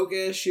Netflix. of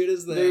broke-ass shit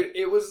is that? Dude,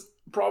 it was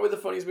probably the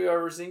funniest movie I've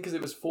ever seen because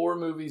it was 4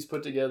 movies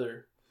put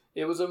together.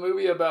 It was a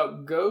movie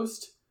about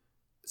ghost,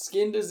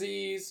 skin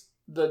disease,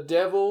 the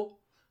devil,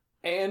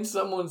 and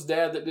someone's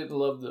dad that didn't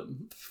love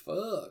them.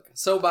 Fuck.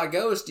 So by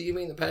ghost, do you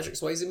mean the Patrick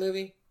Swayze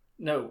movie?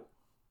 No.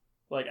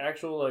 Like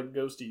actual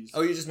ghosties.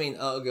 Oh, you just mean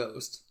a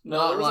ghost. No,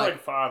 not there was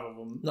like 5 of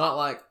them. Not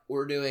like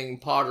we're doing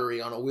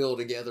pottery on a wheel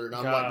together and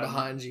I'm God. like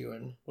behind you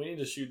and... We need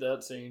to shoot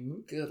that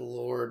scene. Good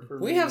lord. For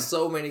We me. have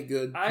so many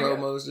good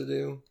promos to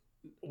do.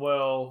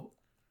 Well,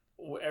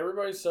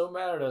 everybody's so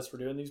mad at us for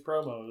doing these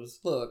promos.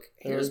 Look,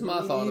 here's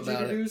my thought about We need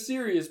to do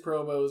serious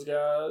promos,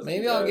 guys.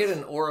 Maybe I'll get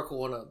an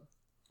oracle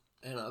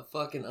and a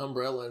fucking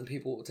umbrella and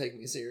people will take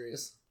me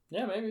serious.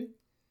 Yeah, maybe.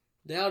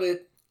 Doubt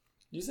it.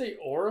 Did you say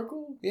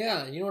oracle?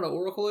 Yeah, you know what an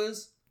oracle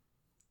is?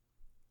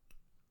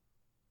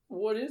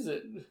 What is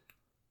it?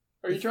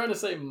 Are you trying to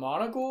say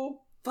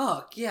monocle?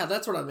 Fuck, yeah,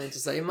 that's what I meant to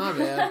say. My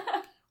bad.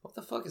 What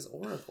the fuck is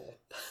oracle?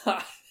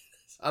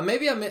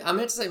 Maybe I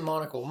meant to say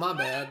monocle. My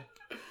bad.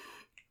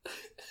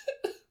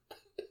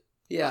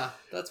 Yeah,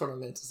 that's what I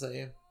meant to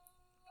say.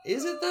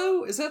 Is it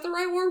though? Is that the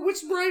right word? Which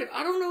right?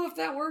 I don't know if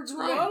that word's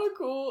right.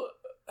 Monocle.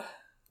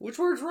 Which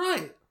word's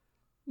right?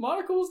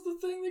 Monocle's the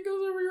thing that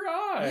goes over your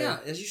eye.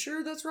 Yeah, is you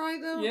sure that's right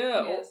though?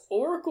 Yeah, Yes.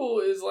 Oracle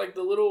is like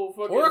the little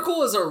fucking...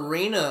 Oracle is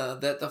arena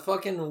that the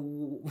fucking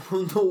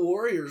the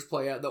Warriors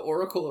play at. The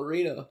Oracle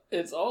Arena.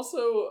 It's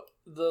also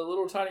the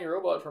little tiny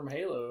robot from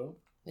Halo.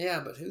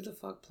 Yeah, but who the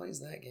fuck plays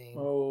that game?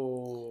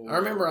 Oh. I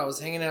remember I was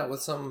hanging out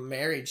with some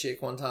married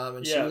chick one time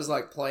and she was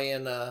like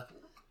playing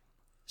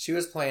she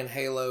was playing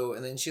Halo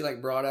and then she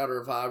like brought out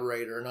her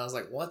vibrator and I was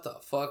like, what the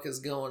fuck is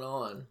going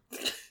on?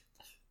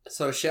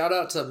 So shout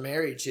out to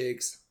married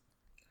chicks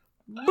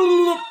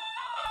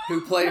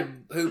who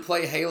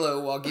play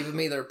Halo while giving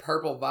me their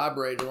purple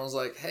vibrator. And I was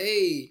like,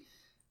 hey,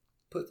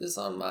 put this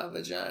on my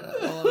vagina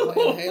while I'm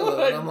playing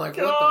Halo. And I'm like,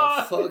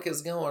 what the fuck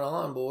is going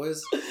on,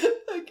 boys?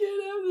 I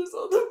can't have this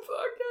on the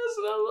podcast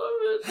and I love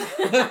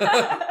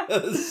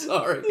it.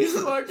 Sorry. This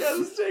podcast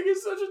is taking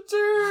such a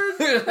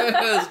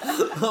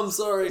turn. I'm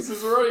sorry.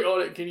 Since we're already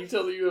on it, can you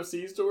tell the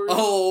UFC story?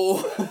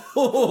 Oh.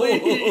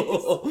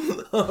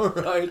 Please.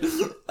 Alright.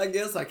 I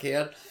guess I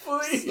can.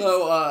 Please.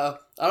 So,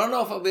 I don't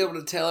know if I'll be able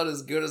to tell it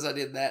as good as I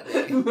did that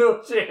day.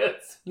 No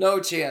chance. No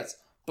chance.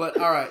 But,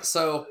 alright,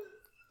 so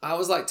I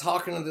was like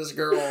talking to this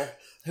girl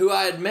who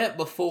I had met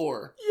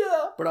before.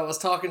 Yeah. But I was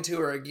talking to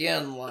her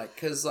again, like,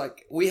 because,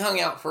 like, we hung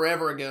out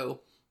forever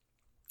ago.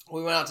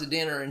 We went out to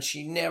dinner, and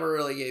she never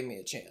really gave me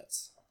a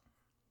chance.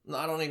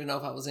 I don't even know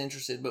if I was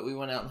interested, but we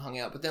went out and hung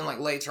out. But then, like,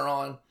 later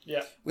on,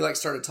 we, like,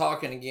 started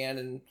talking again,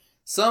 and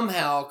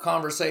somehow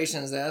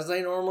conversations, as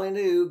they normally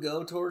do,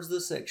 go towards the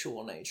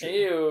sexual nature.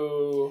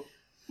 Ew.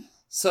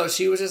 So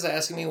she was just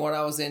asking me what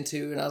I was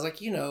into, and I was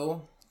like, you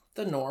know,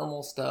 the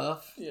normal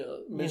stuff. Yeah,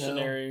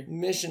 missionary. You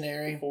know,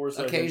 missionary. 4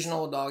 seconds.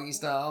 Occasional doggy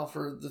style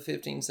for the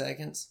 15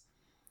 seconds.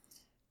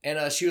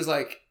 And she was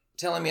like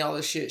telling me all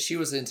this shit she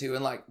was into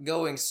and like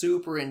going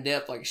super in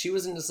depth. Like she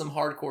was into some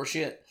hardcore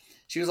shit.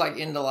 She was like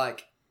into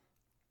like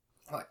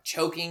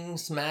choking,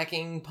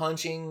 smacking,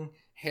 punching,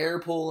 hair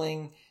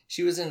pulling.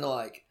 She was into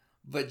like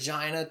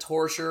vagina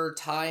torture,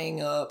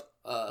 tying up,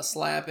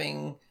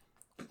 slapping,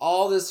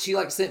 all this. She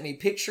like sent me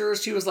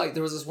pictures. She was like,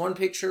 there was this one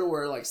picture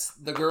where like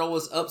the girl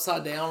was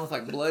upside down with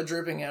like blood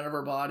dripping out of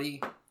her body.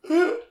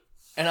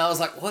 And I was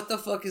like, what the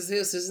fuck is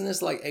this? Isn't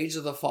this like Age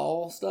of the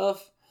Fall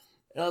stuff?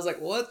 And I was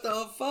like, what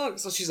the fuck?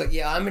 So she's like,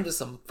 yeah, I'm into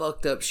some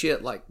fucked up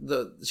shit. Like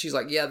she's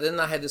like, yeah, then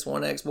I had this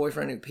one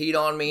ex-boyfriend who peed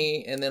on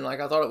me. And then like,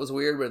 I thought it was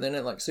weird, but then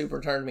it like super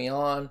turned me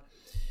on.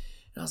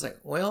 And I was like,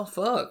 well,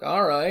 fuck.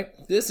 All right.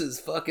 This is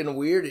fucking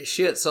weird as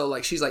shit. So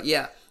like, she's like,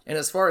 yeah. And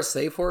as far as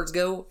safe words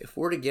go, if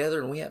we're together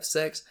and we have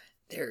sex,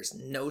 there's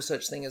no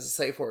such thing as a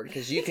safe word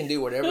because you can do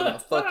whatever the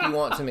fuck you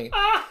want to me.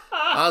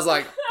 I was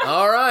like,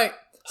 all right.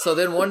 So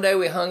then one day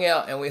we hung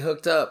out and we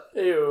hooked up.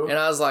 Ew. And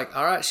I was like,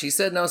 all right, she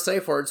said no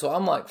safe word. So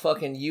I'm like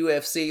fucking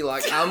UFC.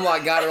 Like, I'm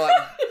like, got her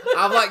like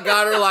I've like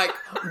got her like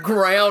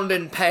ground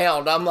and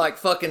pound. I'm like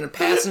fucking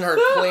passing her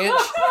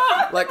clinch.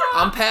 Like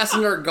I'm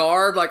passing her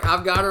guard. Like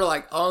I've got her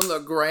like on the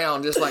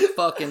ground, just like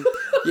fucking.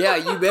 Yeah,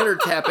 you better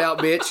tap out,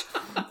 bitch.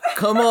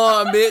 Come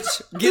on,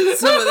 bitch. Get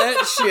some of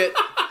that shit.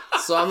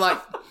 So I'm like,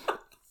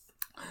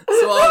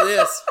 so all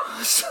this.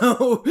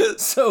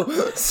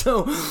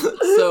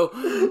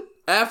 So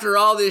after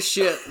all this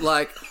shit,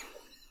 like,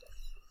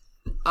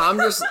 I'm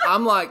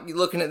like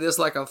looking at this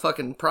like a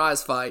fucking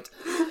prize fight.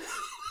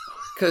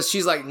 Cause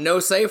she's like, no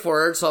safe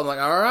word. So I'm like,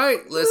 all right,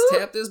 let's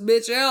tap this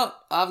bitch out.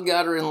 I've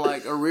got her in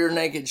like a rear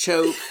naked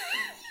choke.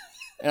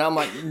 And I'm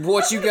like,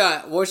 what you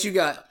got? What you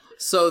got?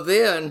 So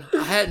then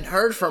I hadn't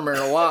heard from her in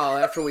a while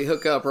after we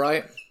hook up,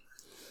 right?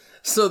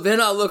 So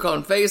then I look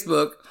on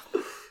Facebook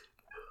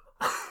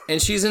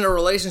and she's in a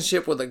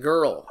relationship with a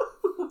girl.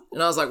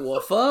 And I was like,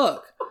 well,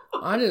 fuck.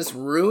 I just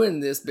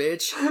ruined this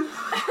bitch.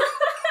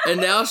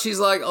 And now she's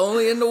like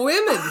only into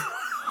women.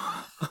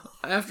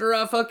 After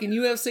I fucking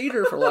UFC'd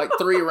her for like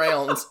 3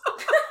 rounds.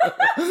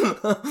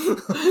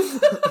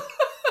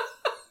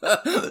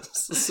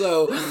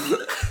 So,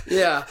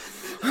 yeah.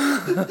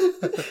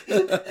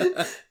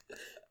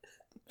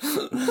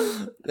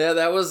 Yeah,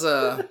 that was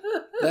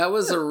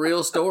a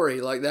real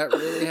story. Like, that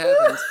really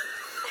happened.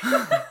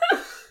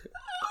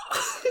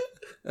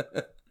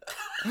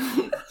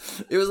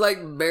 It was like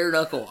bare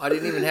knuckle. I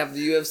didn't even have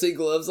the UFC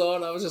gloves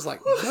on. I was just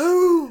like,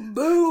 boom,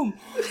 boom.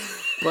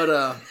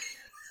 But,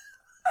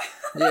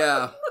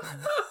 yeah.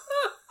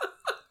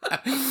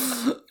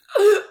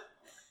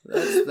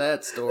 That's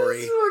that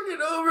story. It's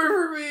fucking over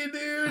for me,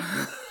 dude.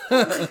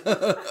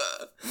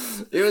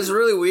 It was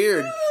really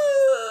weird.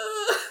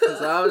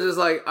 So I was just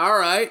like, all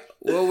right.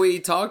 Well, we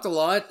talked a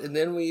lot, and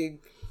then we,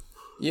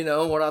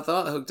 what I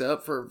thought hooked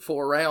up for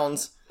 4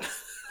 rounds.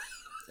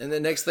 And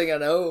then next thing I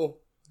know,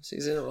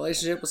 she's in a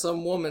relationship with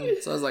some woman.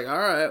 So I was like, all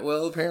right,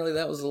 well, apparently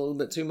that was a little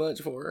bit too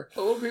much for her.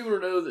 I want people to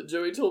know that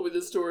Joey told me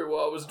this story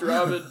while I was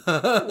driving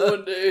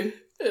one day,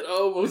 and I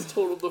almost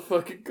totaled the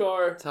fucking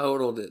car.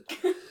 Totaled it.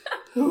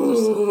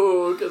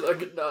 Oh, because I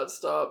could not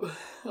stop.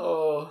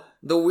 Oh.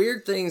 The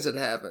weird things that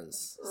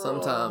happens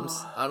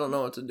sometimes. I don't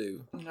know what to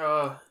do.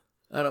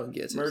 I don't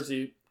get it.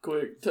 Mercy,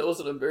 quick, tell us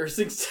an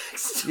embarrassing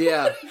sex story.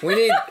 Yeah, we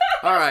need...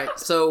 All right,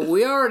 so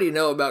we already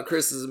know about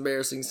Chris's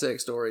embarrassing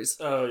sex stories.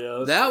 Oh,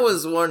 yeah. That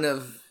was one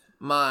of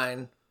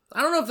mine.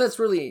 I don't know if that's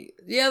really...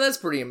 Yeah, that's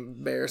pretty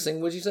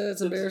embarrassing. Would you say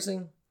that's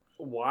embarrassing?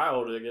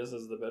 Wild, I guess,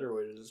 is the better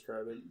way to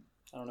describe it.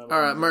 I don't know.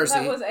 All right, Mercy.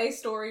 That was a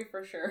story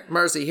for sure.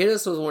 Mercy, hit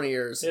us with one of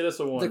yours. Hit us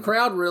with one.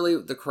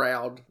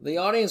 The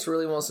audience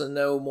really wants to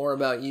know more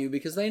about you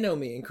because they know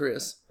me and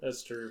Chris.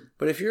 That's true.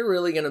 But if you're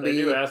really going to be...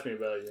 They do ask me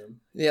about you.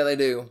 Yeah, they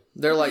do.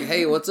 They're like,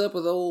 hey, what's up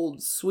with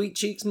old Sweet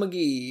Cheeks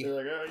McGee? They're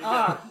like,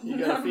 oh, you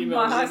got a female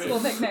My high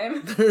school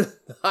nickname.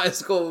 High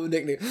school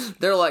nickname.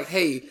 They're like,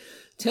 hey,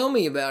 tell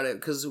me about it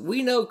because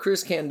we know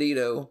Chris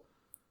Candido.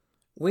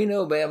 We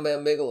know Bam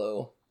Bam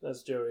Bigelow.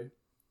 That's Joey.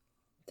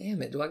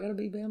 Damn it, do I gotta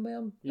be Bam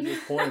Bam? You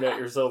just pointed at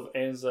yourself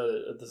and said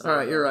it at the same time.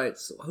 Alright, you're right.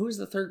 So who's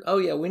the third? Oh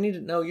yeah, we need to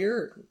know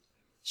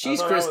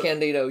she's Chris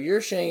Candido. You're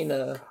Shane,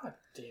 God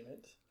damn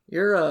it.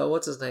 You're,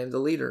 what's his name? The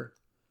leader.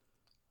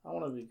 I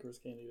want to be Chris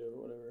Candido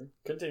or whatever.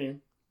 Continue.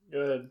 Go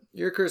ahead.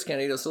 You're Chris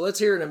Candido. So let's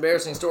hear an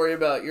embarrassing story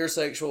about your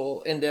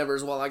sexual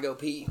endeavors while I go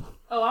pee.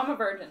 Oh, I'm a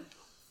virgin.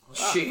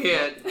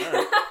 Shit.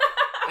 Right.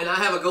 And I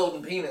have a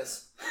golden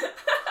penis.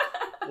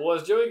 Well,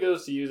 as Joey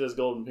goes to use his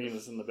golden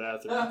penis in the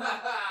bathroom,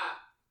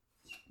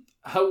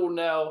 I will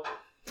now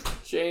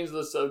change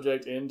the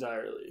subject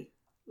entirely.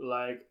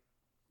 Like,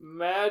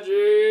 magic!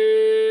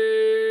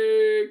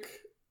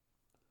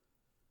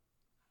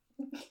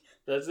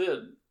 That's it.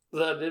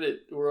 I did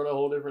it. We're on a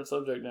whole different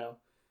subject now.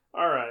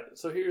 Alright,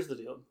 so here's the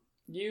deal.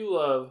 You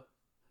love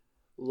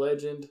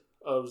Legend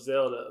of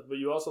Zelda, but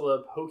you also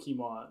love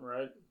Pokemon,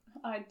 right?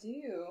 I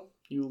do.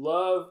 You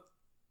love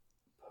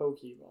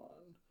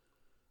Pokemon.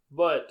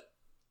 But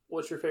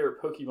what's your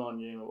favorite Pokemon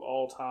game of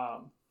all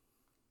time?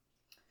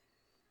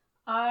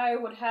 I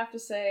would have to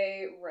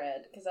say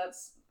Red, because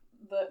that's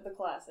the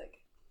classic.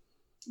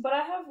 But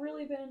I have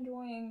really been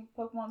enjoying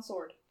Pokemon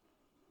Sword.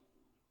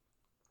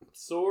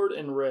 Sword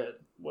and Red.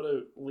 What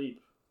a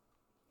leap.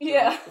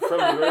 Yeah. From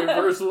the very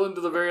first one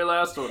to the very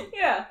last one.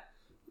 Yeah.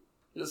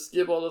 Just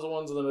skip all those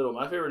ones in the middle.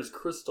 My favorite is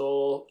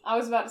Crystal. I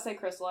was about to say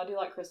Crystal. I do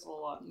like Crystal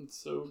a lot. It's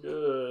so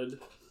good.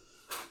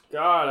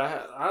 God,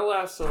 I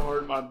laughed so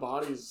hard my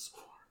body's...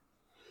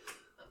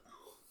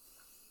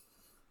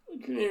 I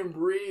couldn't even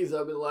breathe.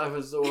 I've been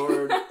laughing so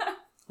hard.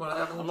 What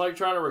happened? I'm like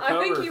trying to recover.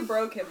 I think you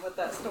broke him with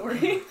that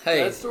story.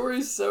 Hey. That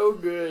story's so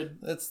good.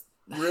 That's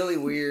really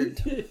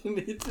weird. And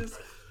it just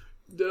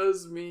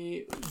does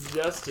me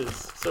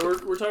justice. So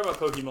we're talking about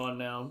Pokemon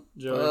now,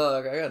 Joey.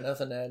 Look, I got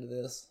nothing to add to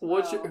this.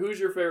 Who's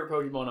your favorite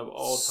Pokemon of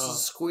all time?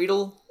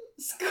 Squeedle?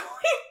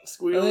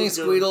 Squeedle. I think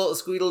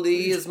Squeedle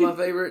D is my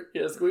favorite.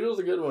 Yeah, Squeedle's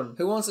a good one.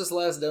 Who wants this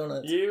last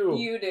donut?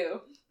 You do.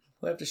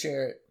 We have to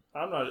share it.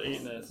 I'm not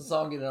eating this. Let's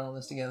all get on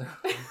this together.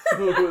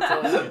 It's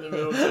all in the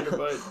middle. Take a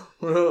bite.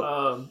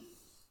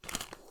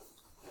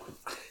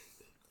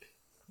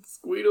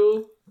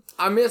 Squeedle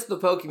I missed the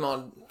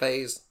Pokemon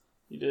phase.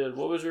 You did.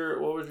 What was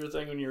your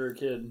thing when you were a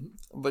kid?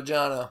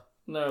 Vagina.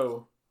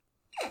 No.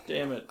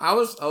 Damn it.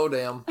 Oh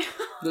damn.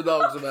 The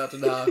dog's about to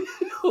die.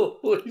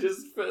 We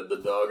just fed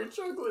the dog a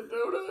chocolate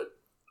donut.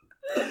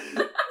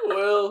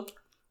 Well,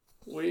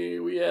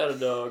 we had a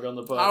dog on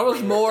the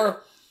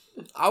podcast.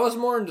 I was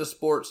more into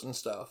sports and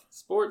stuff.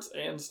 Sports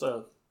and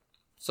stuff.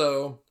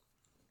 So,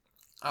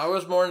 I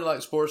was more into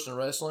like sports and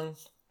wrestling.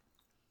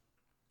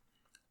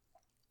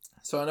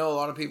 So I know a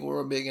lot of people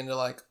were big into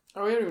like...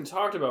 Oh, we haven't even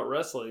talked about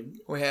wrestling.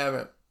 We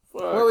haven't.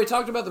 Fuck. Well, we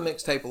talked about the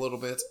mixtape a little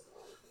bit.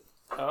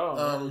 Oh,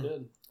 no, we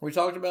did. We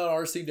talked about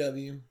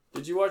RCW.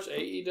 Did you watch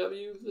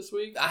AEW this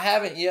week? I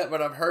haven't yet, but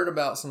I've heard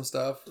about some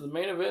stuff. The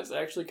main event's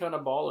actually kind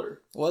of baller.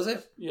 Was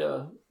it?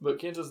 Yeah, but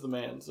Kenta's the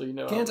man, so you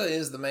know. Kenta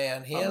is the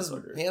man. He has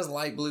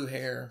light blue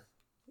hair.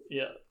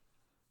 Yeah.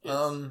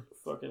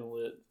 It's fucking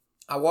lit.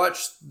 I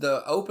watched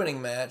the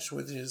opening match,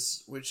 which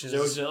is Joey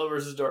Janela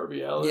versus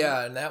Darby Allin.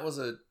 Yeah, and that was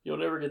You'll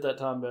never get that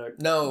time back.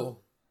 No.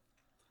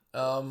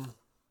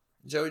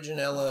 Joey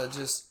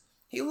Janela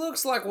he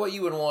looks like what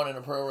you would want in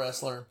a pro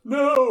wrestler.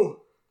 No,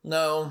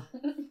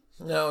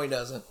 he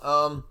doesn't.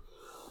 I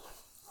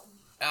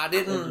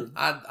didn't.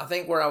 I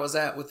think where I was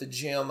at with the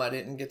gym, I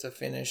didn't get to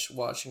finish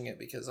watching it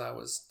because I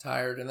was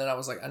tired, and then I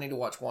was like, I need to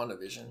watch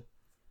WandaVision.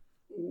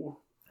 Ooh,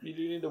 you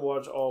do need to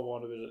watch all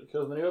WandaVision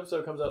because the new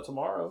episode comes out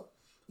tomorrow.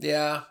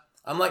 Yeah,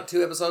 I'm like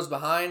 2 episodes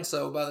behind,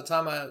 so by the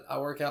time I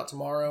work out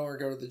tomorrow or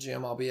go to the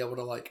gym, I'll be able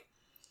to like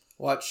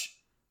watch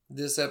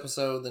this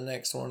episode, the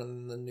next one,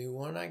 and the new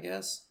one, I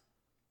guess.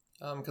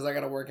 Because I got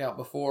to work out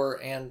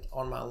before and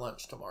on my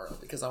lunch tomorrow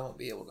because I won't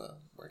be able to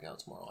work out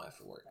tomorrow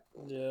after work.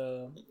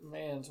 Yeah,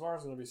 man,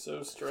 tomorrow's going to be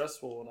so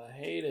stressful and I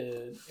hate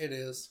it. It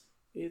is.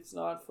 It's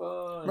not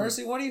fun.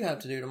 Mercy, what do you have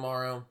to do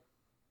tomorrow?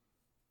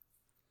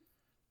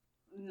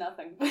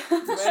 Nothing.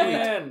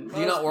 Man, do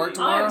you not work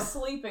tomorrow? I'm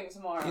sleeping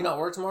tomorrow. Do you not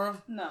work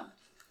tomorrow? No.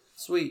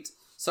 Sweet.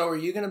 So are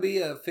you going to be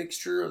a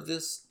fixture of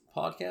this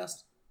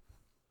podcast?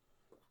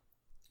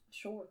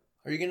 Sure.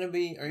 Are you going to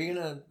be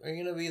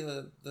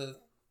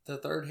the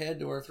third head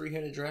to our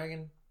 3-headed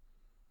dragon?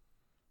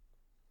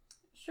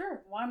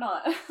 Sure, why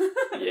not?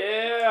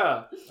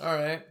 Yeah. All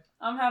right.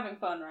 I'm having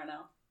fun right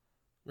now.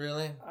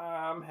 Really?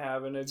 I'm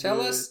having a Tell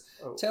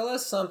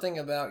us something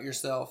about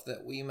yourself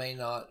that we may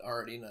not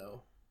already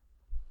know.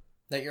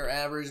 That your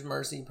average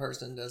Mercy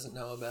person doesn't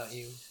know about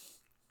you.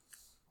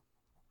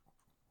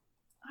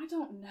 I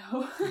don't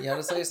know. You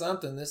gotta say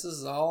something. This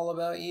is all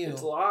about you.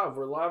 It's live.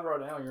 We're live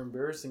right now. You're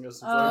embarrassing us.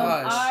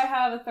 Gosh. I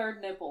have a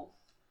third nipple.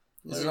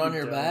 Is it on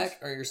your back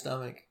or your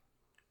stomach?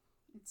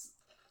 It's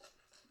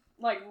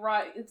like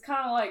right. It's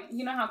kind of like,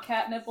 you know how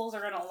cat nipples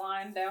are in a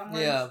line downwards?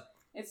 Yeah.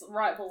 It's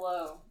right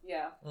below.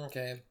 Yeah.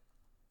 Okay.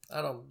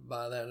 I don't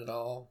buy that at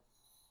all.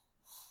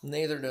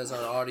 Neither does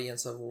our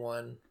audience of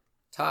one.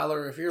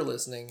 Tyler, if you're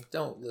listening,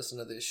 don't listen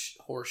to this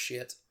horse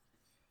shit.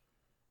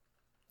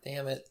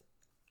 Damn it.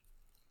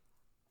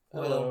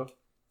 Hello.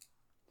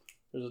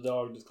 There's a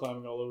dog just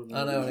climbing all over me.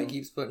 I know, and it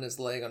keeps putting its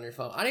leg on your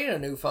phone. I need a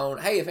new phone.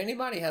 Hey, if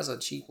anybody has a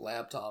cheap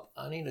laptop,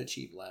 I need a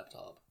cheap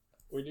laptop.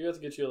 We do have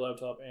to get you a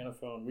laptop and a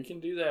phone. We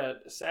can do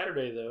that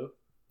Saturday, though.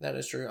 That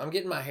is true. I'm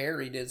getting my hair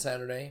redid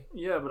Saturday.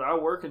 Yeah, but I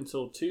work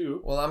until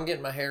 2. Well, I'm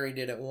getting my hair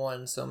redid at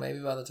 1, so maybe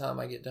by the time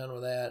I get done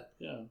with that.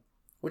 Yeah.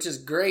 Which is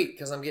great,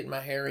 because I'm getting my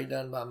hair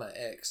redone by my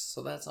ex,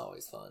 so that's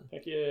always fun.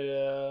 Heck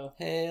yeah.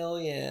 Hell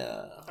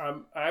yeah. I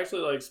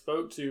actually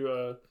spoke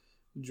to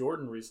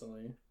Jordan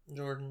recently.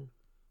 Jordan.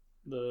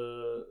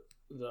 The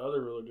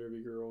other roller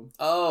derby girl.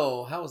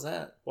 Oh, how was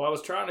that? Well, I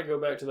was trying to go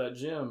back to that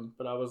gym,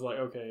 but I was like,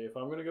 okay, if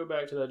I'm going to go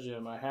back to that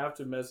gym, I have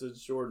to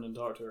message Jordan and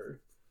talk to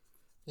her.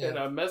 Yeah. And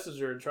I messaged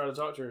her and tried to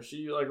talk to her.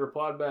 She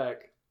replied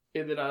back,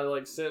 and then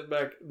I sent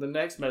back the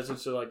next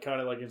message to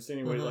kind of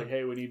insinuate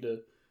hey, we need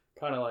to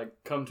kind of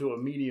come to a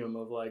medium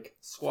of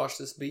squash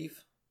this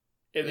beef.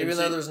 Even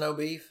though there's no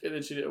beef. And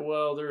then she did.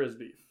 Well, there is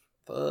beef.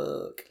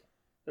 Fuck.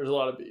 There's a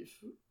lot of beef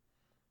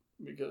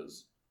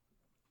because.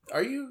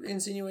 Are you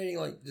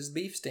insinuating does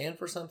beef stand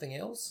for something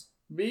else?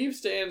 Beef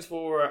stands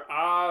for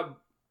I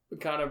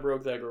kind of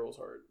broke that girl's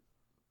heart.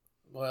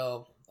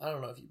 Well, I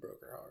don't know if you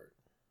broke her heart.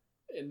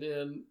 And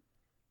then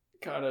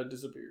kind of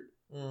disappeared.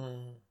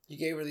 You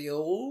gave her the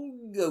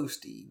old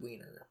ghosty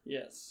wiener.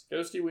 Yes.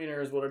 Ghosty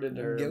wiener is what I did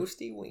to her.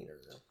 Ghosty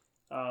wiener.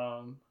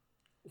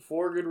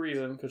 For good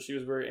reason, because she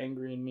was very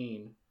angry and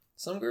mean.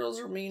 Some girls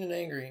are mean and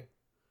angry.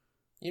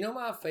 You know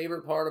my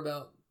favorite part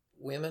about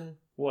women?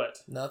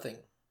 What? Nothing.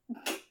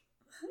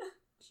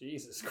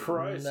 Jesus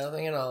Christ.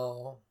 Nothing at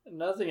all.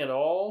 Nothing at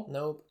all?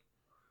 Nope.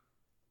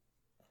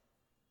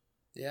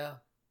 Yeah.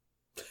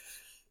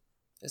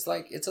 It's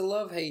a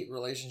love-hate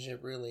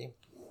relationship, really.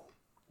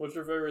 What's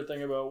your favorite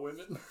thing about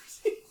women,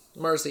 Mercy?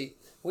 Mercy,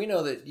 we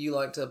know that you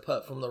like to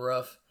putt from the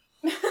rough.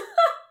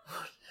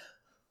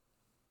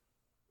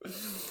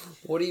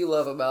 What do you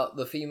love about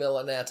the female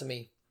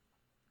anatomy?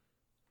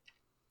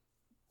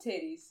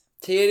 Titties.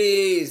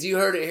 Titties! You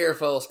heard it here,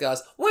 folks,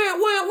 guys. Wah,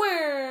 wah,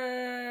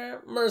 wah.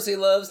 Mercy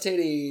loves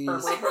titties.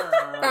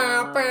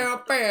 Bow,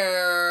 bow,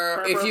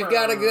 bow. If you've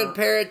got a good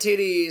pair of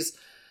titties,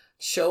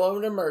 Show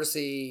them to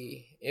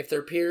Mercy. If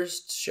they're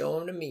pierced, show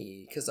them to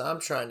me, because I'm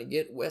trying to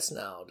get West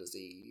Nile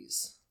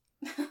disease.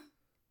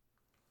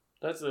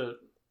 That's it.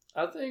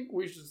 I think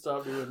we should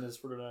stop doing this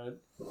for tonight.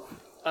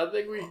 I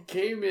think we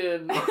came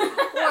in...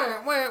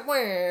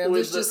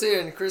 This just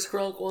in. Chris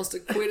Crunk wants to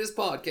quit his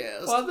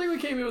podcast. Well, I think we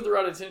came in with the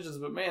right intentions,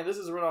 but man, this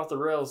has run off the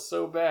rails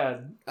so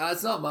bad.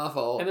 It's not my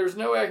fault. And there's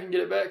no way I can get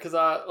it back because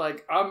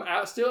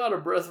I'm still out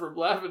of breath from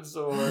laughing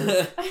so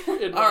hard.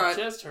 And my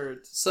chest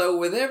hurts. So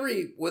with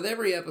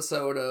every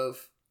episode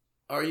of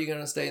Are You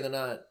Gonna Stay the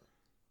Night?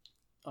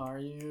 Are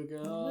you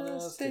gonna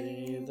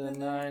stay the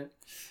night?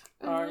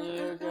 Are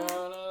you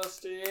gonna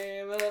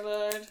stay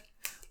the night?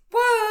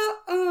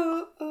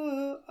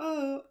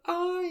 Whoa,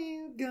 are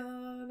you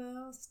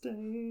gonna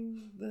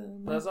stay the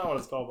night? That's not what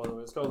it's called, by the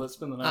way. It's called Let's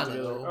Spend the Night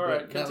Together. All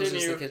right,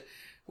 continue.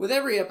 With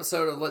every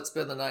episode of Let's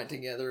Spend the Night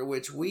Together,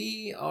 which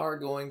we are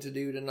going to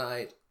do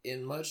tonight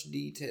in much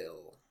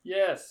detail.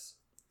 Yes.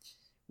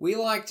 We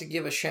like to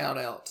give a shout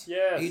out.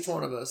 Yes. Each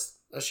one of us.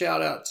 A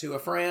shout out to a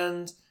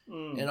friend,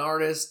 an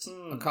artist,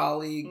 a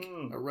colleague,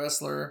 a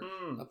wrestler,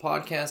 a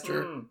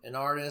podcaster, an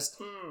artist,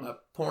 a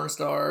porn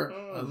star,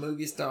 a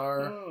movie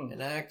star,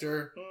 an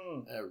actor,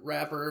 a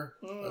rapper,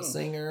 a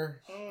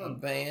singer, a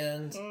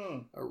band,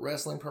 a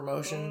wrestling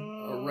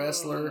promotion, a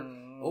wrestler,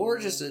 or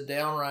just a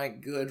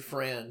downright good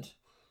friend.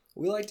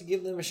 We like to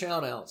give them a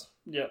shout out.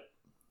 Yep.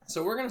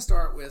 So we're going to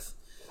start with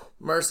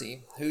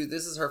Mercy, who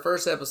this is her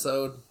first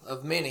episode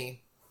of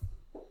many.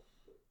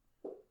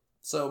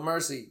 So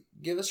Mercy,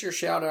 give us your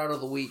shout out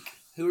of the week.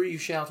 Who are you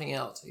shouting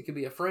out? It could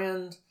be a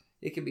friend.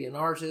 It could be an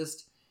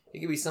artist. It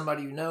could be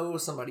somebody you know,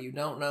 somebody you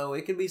don't know.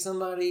 It could be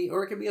somebody,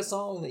 or it could be a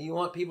song that you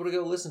want people to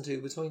go listen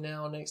to between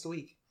now and next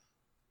week.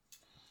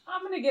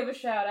 I'm going to give a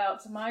shout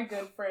out to my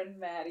good friend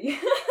Maddie.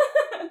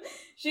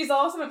 She's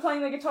awesome at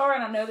playing the guitar,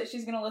 and I know that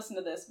she's going to listen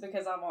to this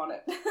because I'm on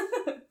it.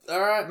 All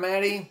right,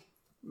 Maddie.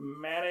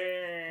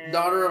 Maddie.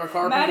 Daughter of a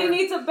carpenter. Maddie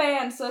needs a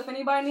band, so if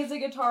anybody needs a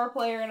guitar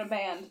player in a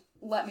band,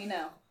 let me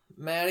know.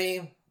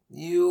 Maddie,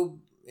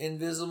 you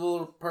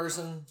invisible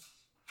person.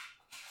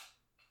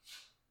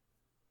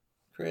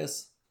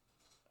 Chris,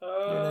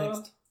 you're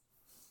next.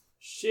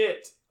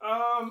 Shit.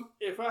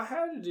 If I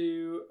had to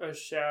do a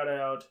shout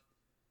out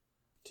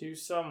to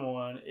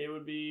someone, it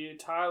would be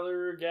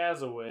Tyler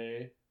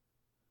Gazaway,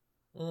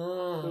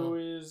 who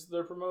is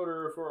the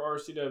promoter for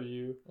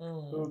RCW,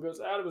 who goes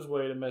out of his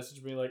way to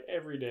message me like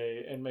every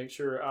day and make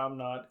sure I'm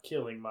not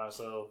killing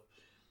myself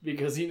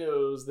because he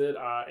knows that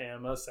I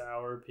am a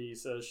sour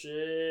piece of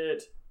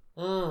shit.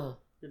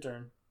 Your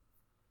turn.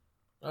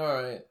 All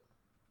right.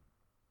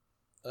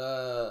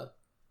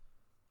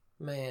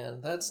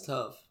 Man, that's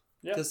tough.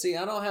 Yeah. Because, see,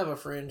 I don't have a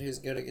friend who's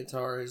good at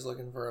guitar who's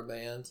looking for a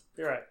band.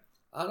 You're right.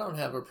 I don't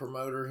have a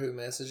promoter who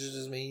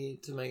messages me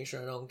to make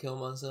sure I don't kill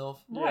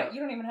myself. Right, Yeah. you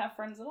don't even have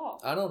friends at all.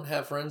 I don't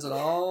have friends at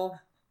all.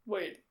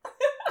 Wait.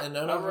 And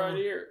none I'm of them, right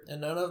here.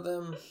 And none of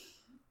them.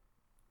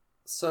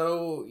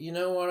 So, you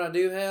know what I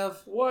do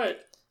have?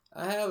 What?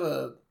 I have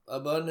a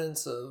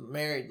abundance of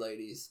married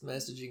ladies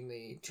messaging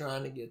me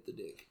trying to get the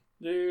dick.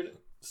 Dude,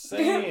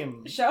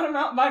 same. Shout him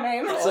out by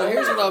name. So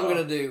here's what I'm going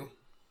to do.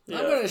 Yeah.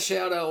 I'm going to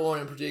shout out one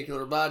in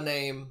particular by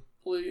name.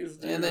 Please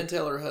do. And then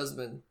tell her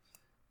husband.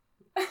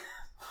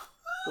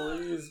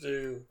 Please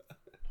do.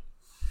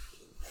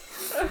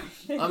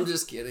 I'm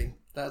just kidding.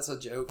 That's a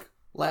joke.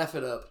 Laugh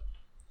it up.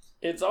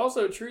 It's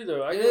also true,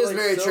 though. It is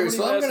very true.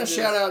 So I'm going to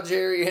shout out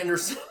Jerry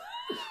Anderson.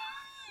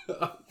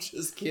 I'm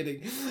just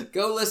kidding.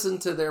 Go listen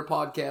to their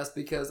podcast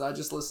because I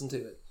just listened to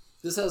it.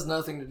 This has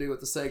nothing to do with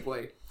the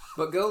segue.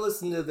 But go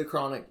listen to the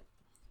Chronic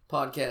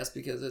podcast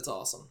because it's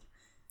awesome.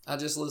 I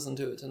just listened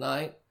to it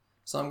tonight.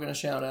 So I'm going to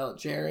shout out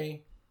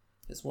Jerry,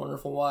 his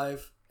wonderful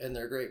wife, and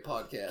their great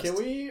podcast. Can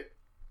we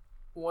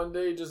one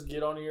day just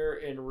get on here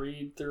and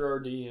read through our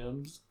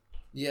DMs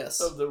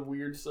Yes. of the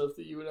weird stuff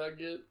that you and I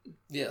get?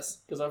 Yes.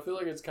 Because I feel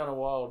like it's kind of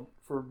wild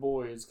for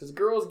boys. Because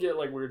girls get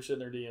like weird shit in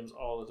their DMs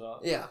all the time.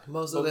 Yeah,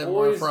 most of But them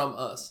boys- are from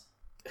us.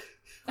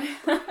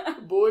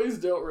 Boys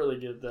don't really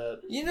get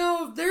that. You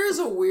know, there is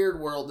a weird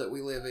world that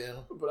we live in.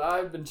 But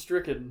I've been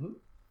stricken.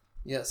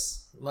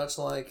 Yes, much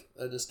like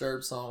a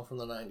Disturbed song from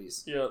the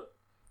 90s. Yeah.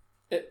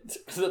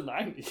 The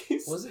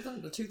 90s. Was it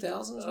the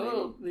 2000s maybe?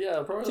 Oh,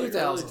 yeah, probably like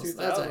 2000s, early 2000s.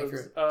 that's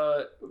accurate.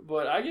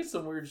 But I get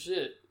some weird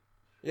shit.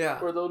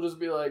 Yeah. Where they'll just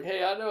be like,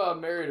 hey, I know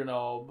I'm married and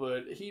all,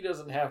 but he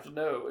doesn't have to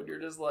know. And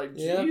you're just like,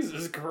 Yeah.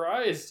 Jesus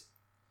Christ.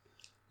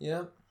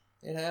 Yeah,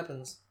 it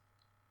happens.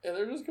 And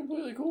they're just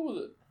completely cool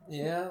with it.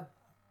 Yeah,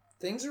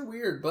 things are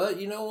weird, but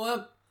you know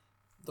what?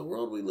 The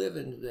world we live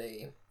in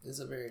today is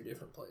a very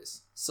different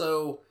place.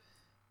 So,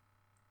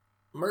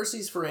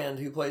 Mercy's friend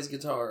who plays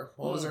guitar,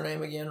 what was her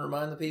name again?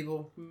 Remind the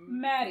people?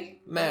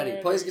 Maddie.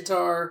 Maddie plays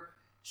guitar.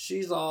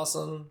 She's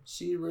awesome.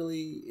 She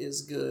really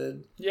is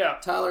good. Yeah.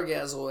 Tyler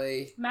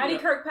Gazaway. Maddie Yeah.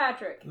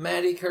 Kirkpatrick.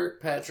 Maddie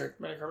Kirkpatrick.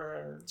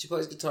 Yeah. She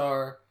plays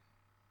guitar.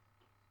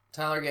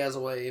 Tyler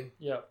Gazaway.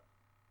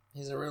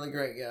 He's a really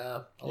great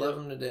guy. I love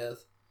him to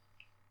death.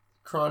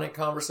 Chronic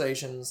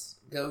Conversations.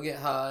 Go get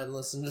high and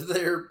listen to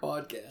their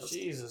podcast.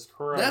 Jesus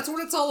Christ. That's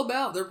what it's all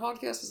about. Their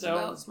podcast is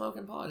about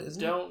smoking pot,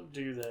 isn't it? Don't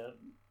do that.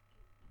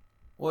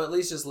 Well, at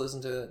least just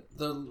listen to it.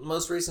 The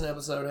most recent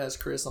episode has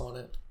Chris on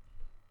it.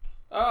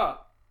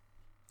 Ah.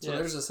 So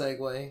there's a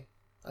segue.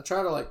 I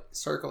try to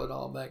circle it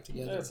all back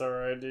together. That's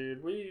alright,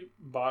 dude. We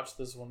botched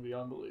this one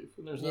beyond belief.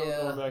 And there's no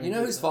going back. You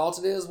know whose fault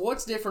it is?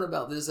 What's different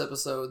about this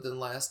episode than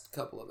last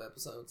couple of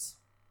episodes?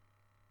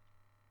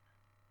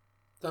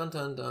 Dun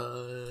dun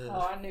dun.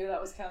 Oh, I knew that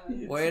was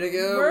coming. Way to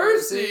go,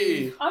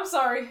 Mercy! I'm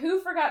sorry,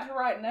 who forgot to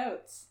write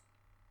notes?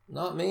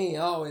 Not me.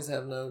 I always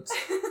have notes.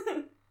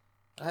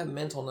 I have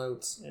mental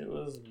notes. It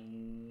was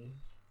me.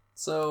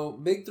 So,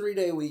 big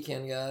 3-day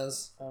weekend,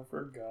 guys. I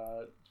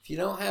forgot. If you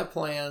don't have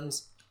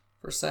plans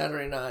for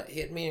Saturday night,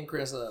 hit me and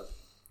Chris up.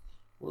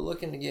 We're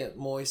looking to get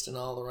moist in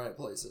all the right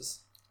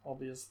places. I'll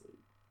be asleep.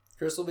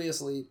 Chris will be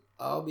asleep.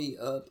 I'll be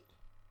up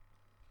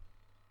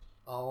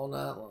all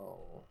night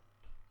long.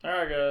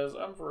 Alright, guys.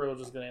 I'm for real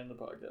just going to end the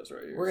podcast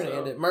right here. We're going to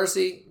end it.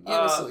 Mercy,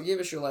 give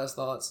us your last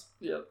thoughts.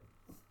 Yep.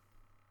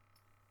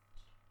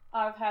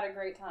 I've had a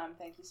great time.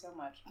 Thank you so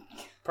much.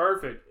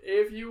 Perfect.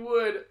 If you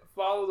would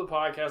follow the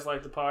podcast,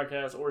 like the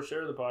podcast, or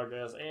share the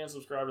podcast, and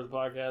subscribe to the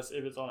podcast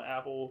if it's on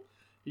Apple,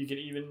 you can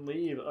even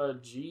leave a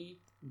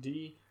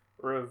GD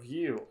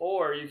review.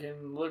 Or you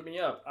can look me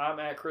up. I'm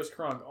at Chris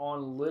Crunk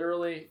on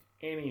literally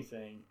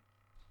anything.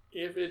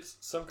 If it's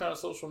some kind of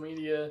social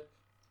media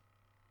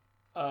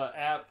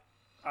app,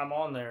 I'm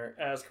on there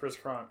as Chris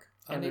Crunk.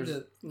 And there's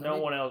no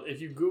one else.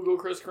 If you Google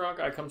Chris Crunk,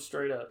 I come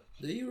straight up.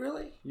 Do you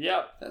really?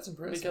 Yep. That's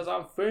impressive. Because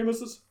I'm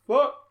famous as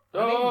fuck.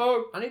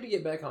 Dog. I need to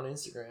get back on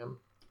Instagram.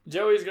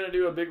 Joey's going to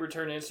do a big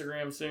return to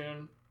Instagram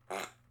soon.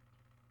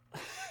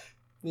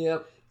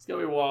 Yep. It's going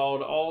to be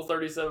wild. All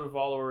 37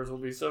 followers will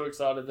be so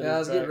excited that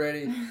Guys, he's back. get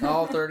ready.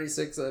 All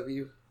 36 of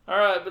you. All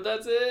right, but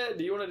that's it.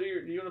 Do you want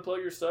to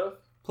plug your stuff?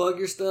 Plug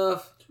your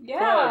stuff.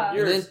 Yeah. Plug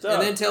your stuff.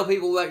 And then tell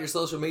people about your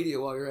social media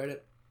while you're at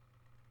it.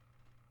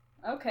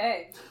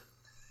 Okay.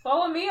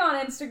 Follow me on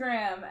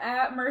Instagram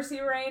at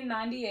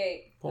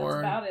MercyRain98.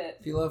 Porn. That's about it.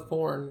 If you love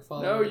porn,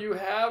 follow No, it. you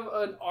have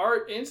an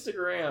art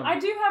Instagram. I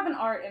do have an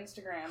art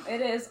Instagram.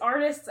 It is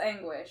Artist's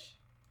Anguish.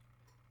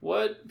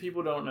 What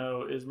people don't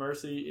know is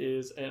Mercy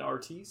is an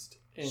artiste,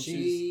 and she's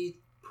She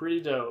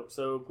pretty dope,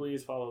 so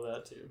please follow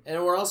that too.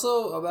 And we're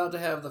also about to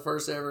have the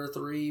first ever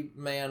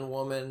 3-man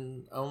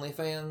woman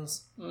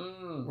OnlyFans.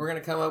 We're gonna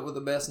come up with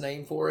the best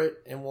name for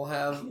it, and we'll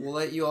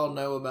let you all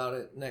know about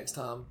it next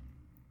time.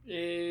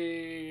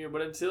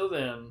 But until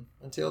then,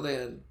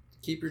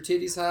 keep your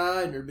titties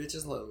high and your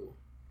bitches low.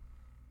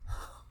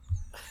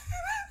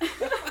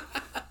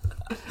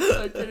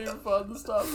 I can't even find the stop.